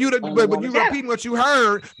heard. Well, but you repeating what you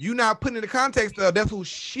heard. You not putting in the context of that's who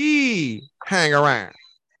she hang around.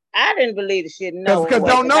 I didn't believe the shit. No, because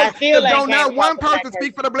don't not one person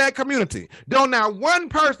speak for the black community. Don't not one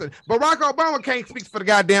person. Barack Obama can't speak for the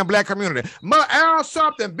goddamn black community. Al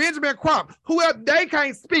Sharpton, Benjamin Crump, whoever, they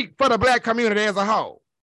can't speak for the black community as a whole.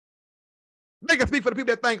 They can speak for the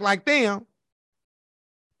people that think like them.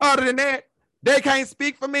 Other than that, they can't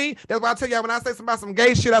speak for me. That's why I tell you, when I say somebody some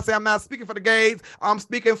gay shit, I say I'm not speaking for the gays. I'm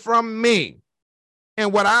speaking from me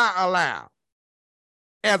and what I allow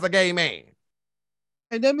as a gay man.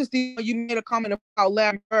 And then, Ms. D, you made a comment about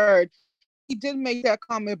Larry Bird. He did make that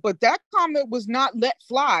comment, but that comment was not let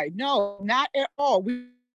fly. No, not at all. We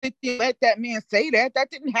didn't let that man say that.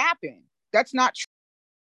 That didn't happen. That's not true.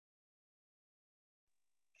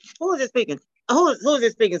 Who is it speaking? Who is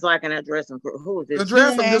it speaking so I can address him? Who is it?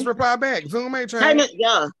 Address him, just reply back. Zoom ain't trying.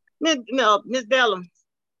 Yeah. Miss Bella,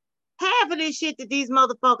 half of this shit that these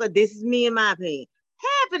motherfuckers, this is me in my opinion,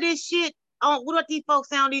 half of this shit on what these folks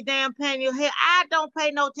say on these damn panel here, I don't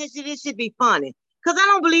pay no attention. This shit be funny. Cause I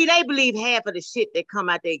don't believe they believe half of the shit that come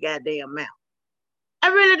out their goddamn mouth. I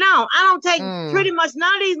really don't. I don't take pretty much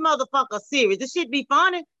none of these motherfuckers serious. This shit be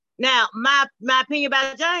funny. Now, my opinion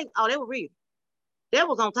about James, oh, they were real. That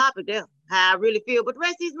was on topic there, how I really feel. But the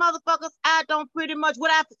rest of these motherfuckers, I don't pretty much, would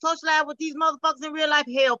I socialize with these motherfuckers in real life?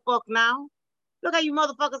 Hell fuck now. Look how you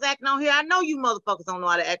motherfuckers acting on here. I know you motherfuckers don't know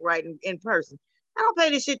how to act right in person. I don't pay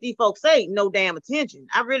this shit these folks say no damn attention.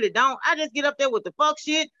 I really don't. I just get up there with the fuck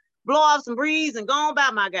shit, blow off some breeze, and go on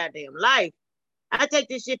about my goddamn life. I take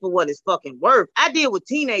this shit for what it's fucking worth. I deal with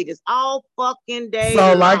teenagers all fucking day.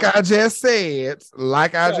 So, like I just said,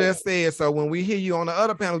 so when we hear you on the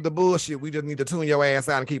other panel, the bullshit, we just need to tune your ass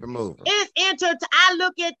out and keep it moving. I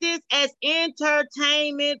look at this as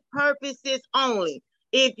entertainment purposes only.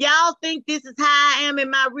 If y'all think this is how I am in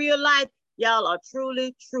my real life, y'all are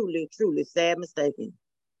truly, truly, truly sad mistaken.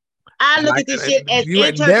 I look at this shit as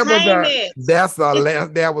entertainment.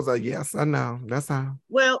 That was a yes or no. That's how.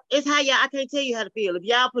 Well, it's how y'all. I can't tell you how to feel. If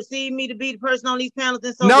y'all perceive me to be the person on these panels,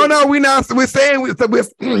 and so no, we not. We're saying you're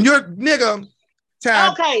nigga.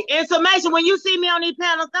 Child. Okay, information. When you see me on these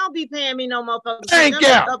panels, don't be paying me no motherfucking. Thank you.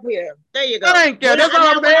 Up here, there you go. Thank you. That's all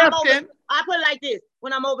I'm asking. I put it like this: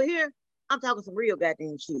 when I'm over here, I'm talking some real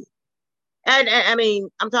goddamn shit. And I mean,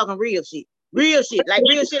 I'm talking real shit. Real shit, like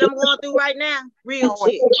real shit I'm going through right now. Real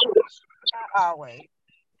shit. Always.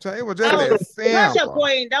 So it was just that simple. Hush up,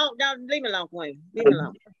 Queen. Don't leave me alone, Queen. Leave me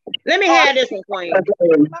alone. Let me have this one, Queen. I'm not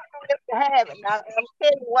going to have it. Now, I'm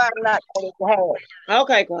telling you why I'm not going to have it.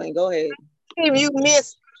 Okay, Queen, go ahead. If you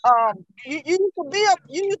miss, you used to be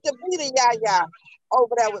the yaya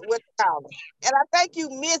over there with Tyler, and I think you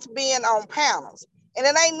miss being on panels, and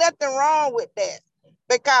it ain't nothing wrong with that.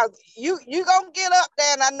 Because you gonna get up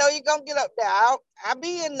there, and I know you're gonna get up there. I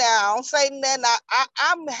be in there. I don't say nothing.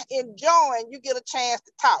 I'm enjoying. You get a chance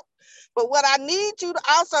to talk. But what I need you to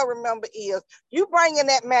also remember is you bringing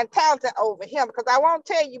that mentality over him. Because I won't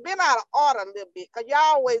tell you, you've been out of order a little bit. Because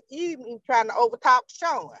you been trying to overtalk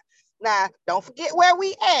Sean. Now, don't forget where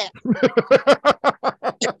we at.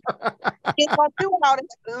 You're gonna do all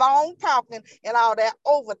this long talking and all that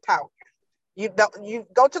over talking. You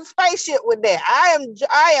go to the spaceship with that. I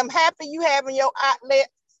am happy you having your outlet.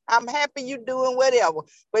 I'm happy you doing whatever.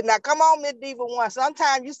 But now come on, Miss Diva One.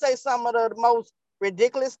 Sometimes you say some of the most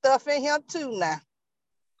ridiculous stuff in here too now.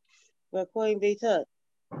 But Queen B Tuck.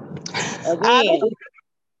 Again.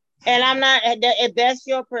 And I'm not, if that's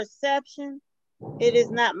your perception, it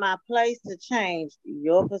is not my place to change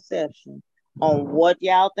your perception on what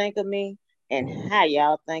y'all think of me and how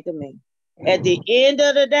y'all think of me. At the end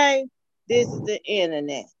of the day, this is the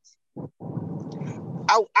internet.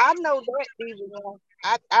 Oh, I know that, Diva.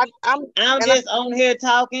 I'm just on here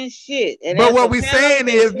talking shit. And but what we're saying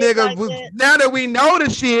is, nigga, like now that we know the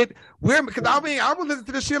shit, because I was listening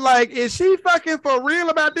to the shit like, is she fucking for real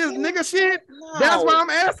about this nigga shit? No. That's why I'm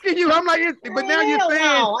asking you. I'm like, but now you're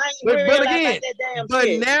saying, but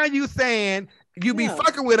now you saying you be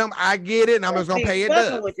fucking with him. I get it, and I'm just gonna pay it. That's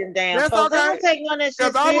okay. I don't take none of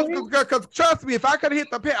that shit. Because trust me, if I could have hit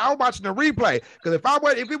the pen, I was watching the replay. Because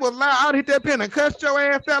if it was loud, I'd hit that pen and cuss your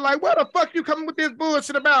ass out. Like, what the fuck you coming with this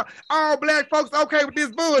bullshit about? All black folks okay with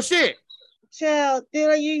this bullshit? Child,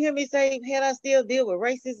 you hear me say, hell, I still deal with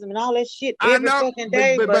racism and all that shit every fucking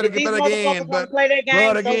day. But again,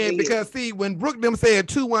 because see, when Brooke them said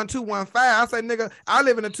 21215, I say, nigga, I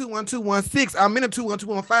live in a 21216. I'm in a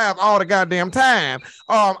 21215 all the goddamn time.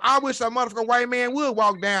 I wish a motherfucking white man would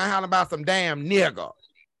walk down hollering about some damn nigga.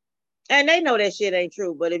 And they know that shit ain't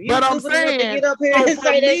true. But if you get up here and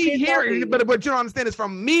say that shit, hearing, but you don't understand, it's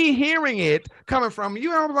from me hearing it coming from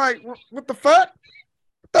you. I was like, what the fuck?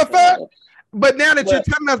 What the fuck? But now that you're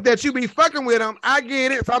telling us that you be fucking with him, I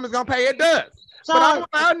get it, so I'm just gonna pay it dust. So, but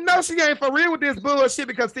I know she ain't for real with this bullshit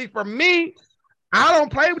because see, for me, I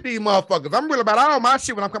don't play with these motherfuckers. I'm real about all my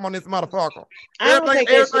shit when I come on this motherfucker.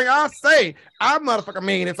 Everything I say, I motherfucker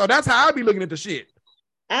mean it. So that's how I be looking at the shit.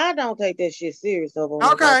 I don't take that shit serious over.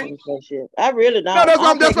 Okay. I really don't. No, that's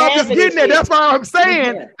why I'm just getting it. That's why I'm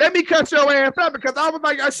saying, let me cut your ass up because I was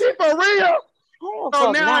like, is she for real?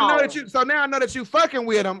 So now I know that you fucking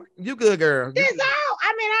with him. You good, girl. This all.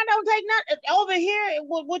 I mean, I don't take nothing over here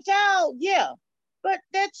with y'all. Yeah, but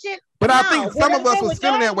that shit. But I think some of us was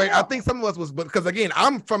feeling that way. I think some of us was because again,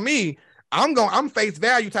 I'm face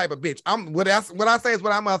value type of bitch. What I say is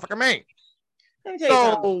what I motherfucking mean. Let me tell you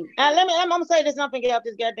something. I'm gonna say this. I'm gonna get off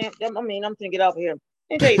this goddamn. I'm gonna get off here.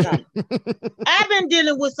 Let me tell you something. I've been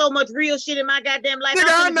dealing with so much real shit in my goddamn life. Nigga,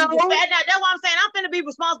 I know. That's what I'm saying. I'm finna be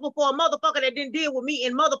responsible for a motherfucker that didn't deal with me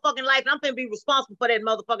in motherfucking life. And I'm finna be responsible for that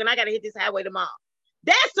motherfucker. And I gotta hit this highway tomorrow.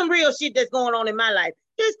 That's some real shit that's going on in my life.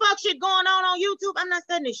 This fuck shit going on YouTube. I'm not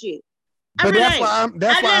studying this shit. But that's why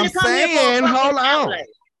I'm saying, hold on.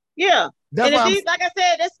 Yeah. That's and if like I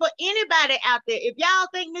said, that's for anybody out there. If y'all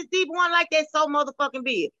think Miss Diva one like that, so motherfucking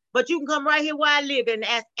be it. But you can come right here where I live and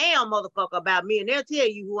ask motherfucker about me, and they'll tell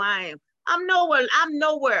you who I am. I'm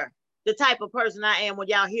nowhere the type of person I am when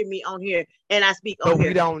y'all hear me on here and I speak on here. But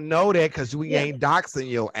we don't know that because we ain't doxing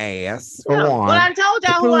your ass. Yeah. Well, I told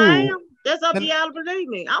y'all who I am. That's up to y'all to believe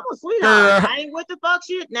me. I'm a sweetheart. I ain't with the fuck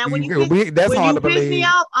shit. Now when you piss me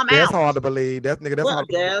off, I'm out. That's hard to believe. That's hard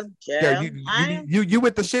to believe. You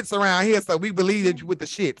with the shits around here, so we believe that you with the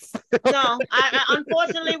shits. No, I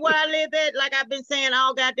unfortunately where I live at, like I've been saying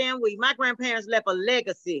all goddamn week, my grandparents left a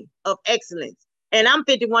legacy of excellence. And I'm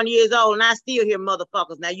 51 years old and I still hear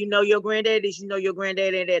motherfuckers. Now you know your granddad this, you know your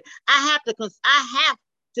granddad and that. I have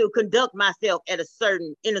to conduct myself in a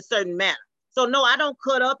certain manner. So no, I don't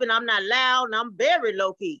cut up and I'm not loud and I'm very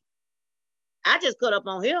low key. I just cut up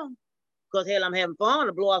on him because hell, I'm having fun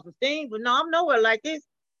to blow off some steam. But no, I'm nowhere like this.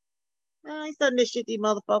 I ain't studying this shit, these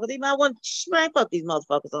motherfuckers. Man, fuck these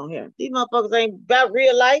motherfuckers on here. These motherfuckers ain't about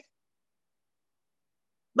real life.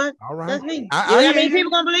 But all right. That's me. I mean,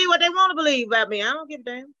 people gonna believe what they want to believe about me. I don't give a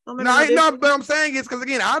damn. No, but I'm saying is because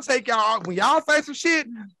again, I'll take y'all when y'all say some shit,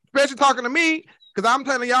 especially talking to me. Because I'm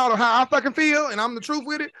telling y'all how I fucking feel, and I'm the truth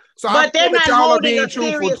with it. So but they're not holding a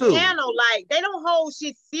serious channel. Like they don't hold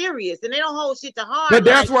shit serious, and they don't hold shit to heart. But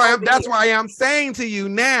that's why I'm saying to you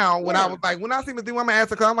now. When I was like, when I see Miss D, I'm gonna ask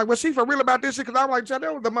her. I'm like, was she for real about this shit? Because I'm like, that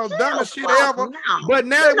was the most dumbest shit ever. No. But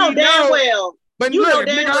now that we know, well. But you look,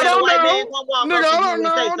 know damn nigga, well I don't know.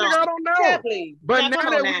 Nigga, I don't know. But now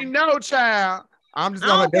that we know, child. I'm just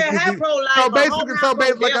gonna. I don't care how pro-life. So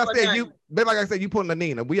basically, like I said, you putting the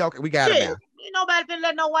Nina. We okay. We got it now. Ain't nobody finna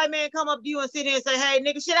let no white man come up to you and sit here and say, hey,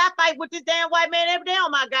 nigga, shit, I fight with this damn white man every day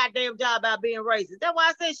on my goddamn job about being racist. That's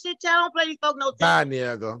why I say, shit, y'all don't play these folk no time. Bye,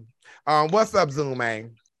 nigga. What's up, Zoom,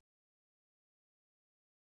 man?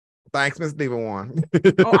 Thanks, Miss Diva One.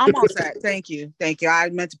 Oh, I'm all set. Thank you. I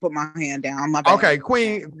meant to put my hand down. My bad. Okay,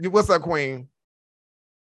 Queen. What's up, Queen?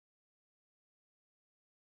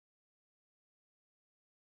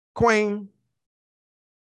 Queen.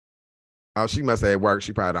 Oh, she must have at work.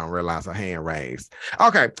 She probably don't realize her hand raised.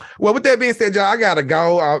 Okay. Well, with that being said, y'all, I gotta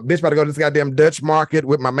go. Bitch, about to go to this goddamn Dutch market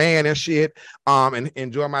with my man and shit. And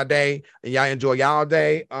enjoy my day. And y'all enjoy y'all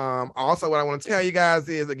day. Also, what I want to tell you guys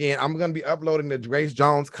is again, I'm gonna be uploading the Grace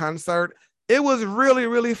Jones concert. It was really,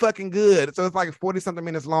 really fucking good. So it's like 40-something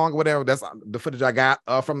minutes long, whatever. That's the footage I got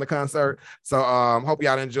from the concert. So hope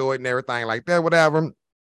y'all enjoyed and everything like that, whatever.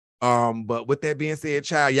 But with that being said,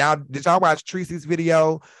 child, did y'all watch Tracy's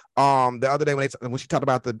video the other day when she talked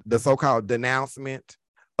about the so-called denouncement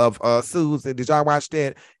of Susan? Did y'all watch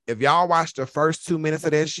that? If y'all watched the first 2 minutes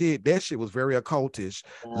of that shit was very occultish.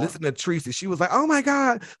 Listen to Tracy. She was like, oh my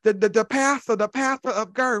God, the pastor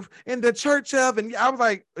of Girth in the church of, and I was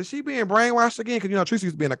like, is she being brainwashed again? Because you know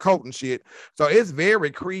Tracy's being a cult and shit. So it's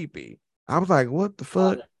very creepy. I was like, what the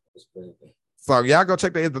fuck? So y'all go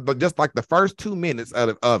check that. Just like the first 2 minutes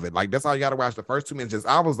of it. Like that's all you gotta watch. The first 2 minutes.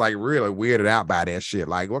 I was like really weirded out by that shit.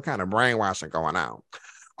 Like what kind of brainwashing going on?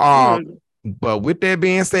 But with that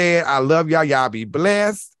being said, I love y'all. Y'all be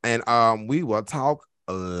blessed, and we will talk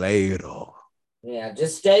later. Yeah,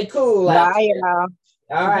 just stay cool. Bye, y'all.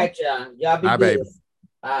 All right, y'all. Y'all be good.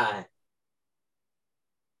 Bye.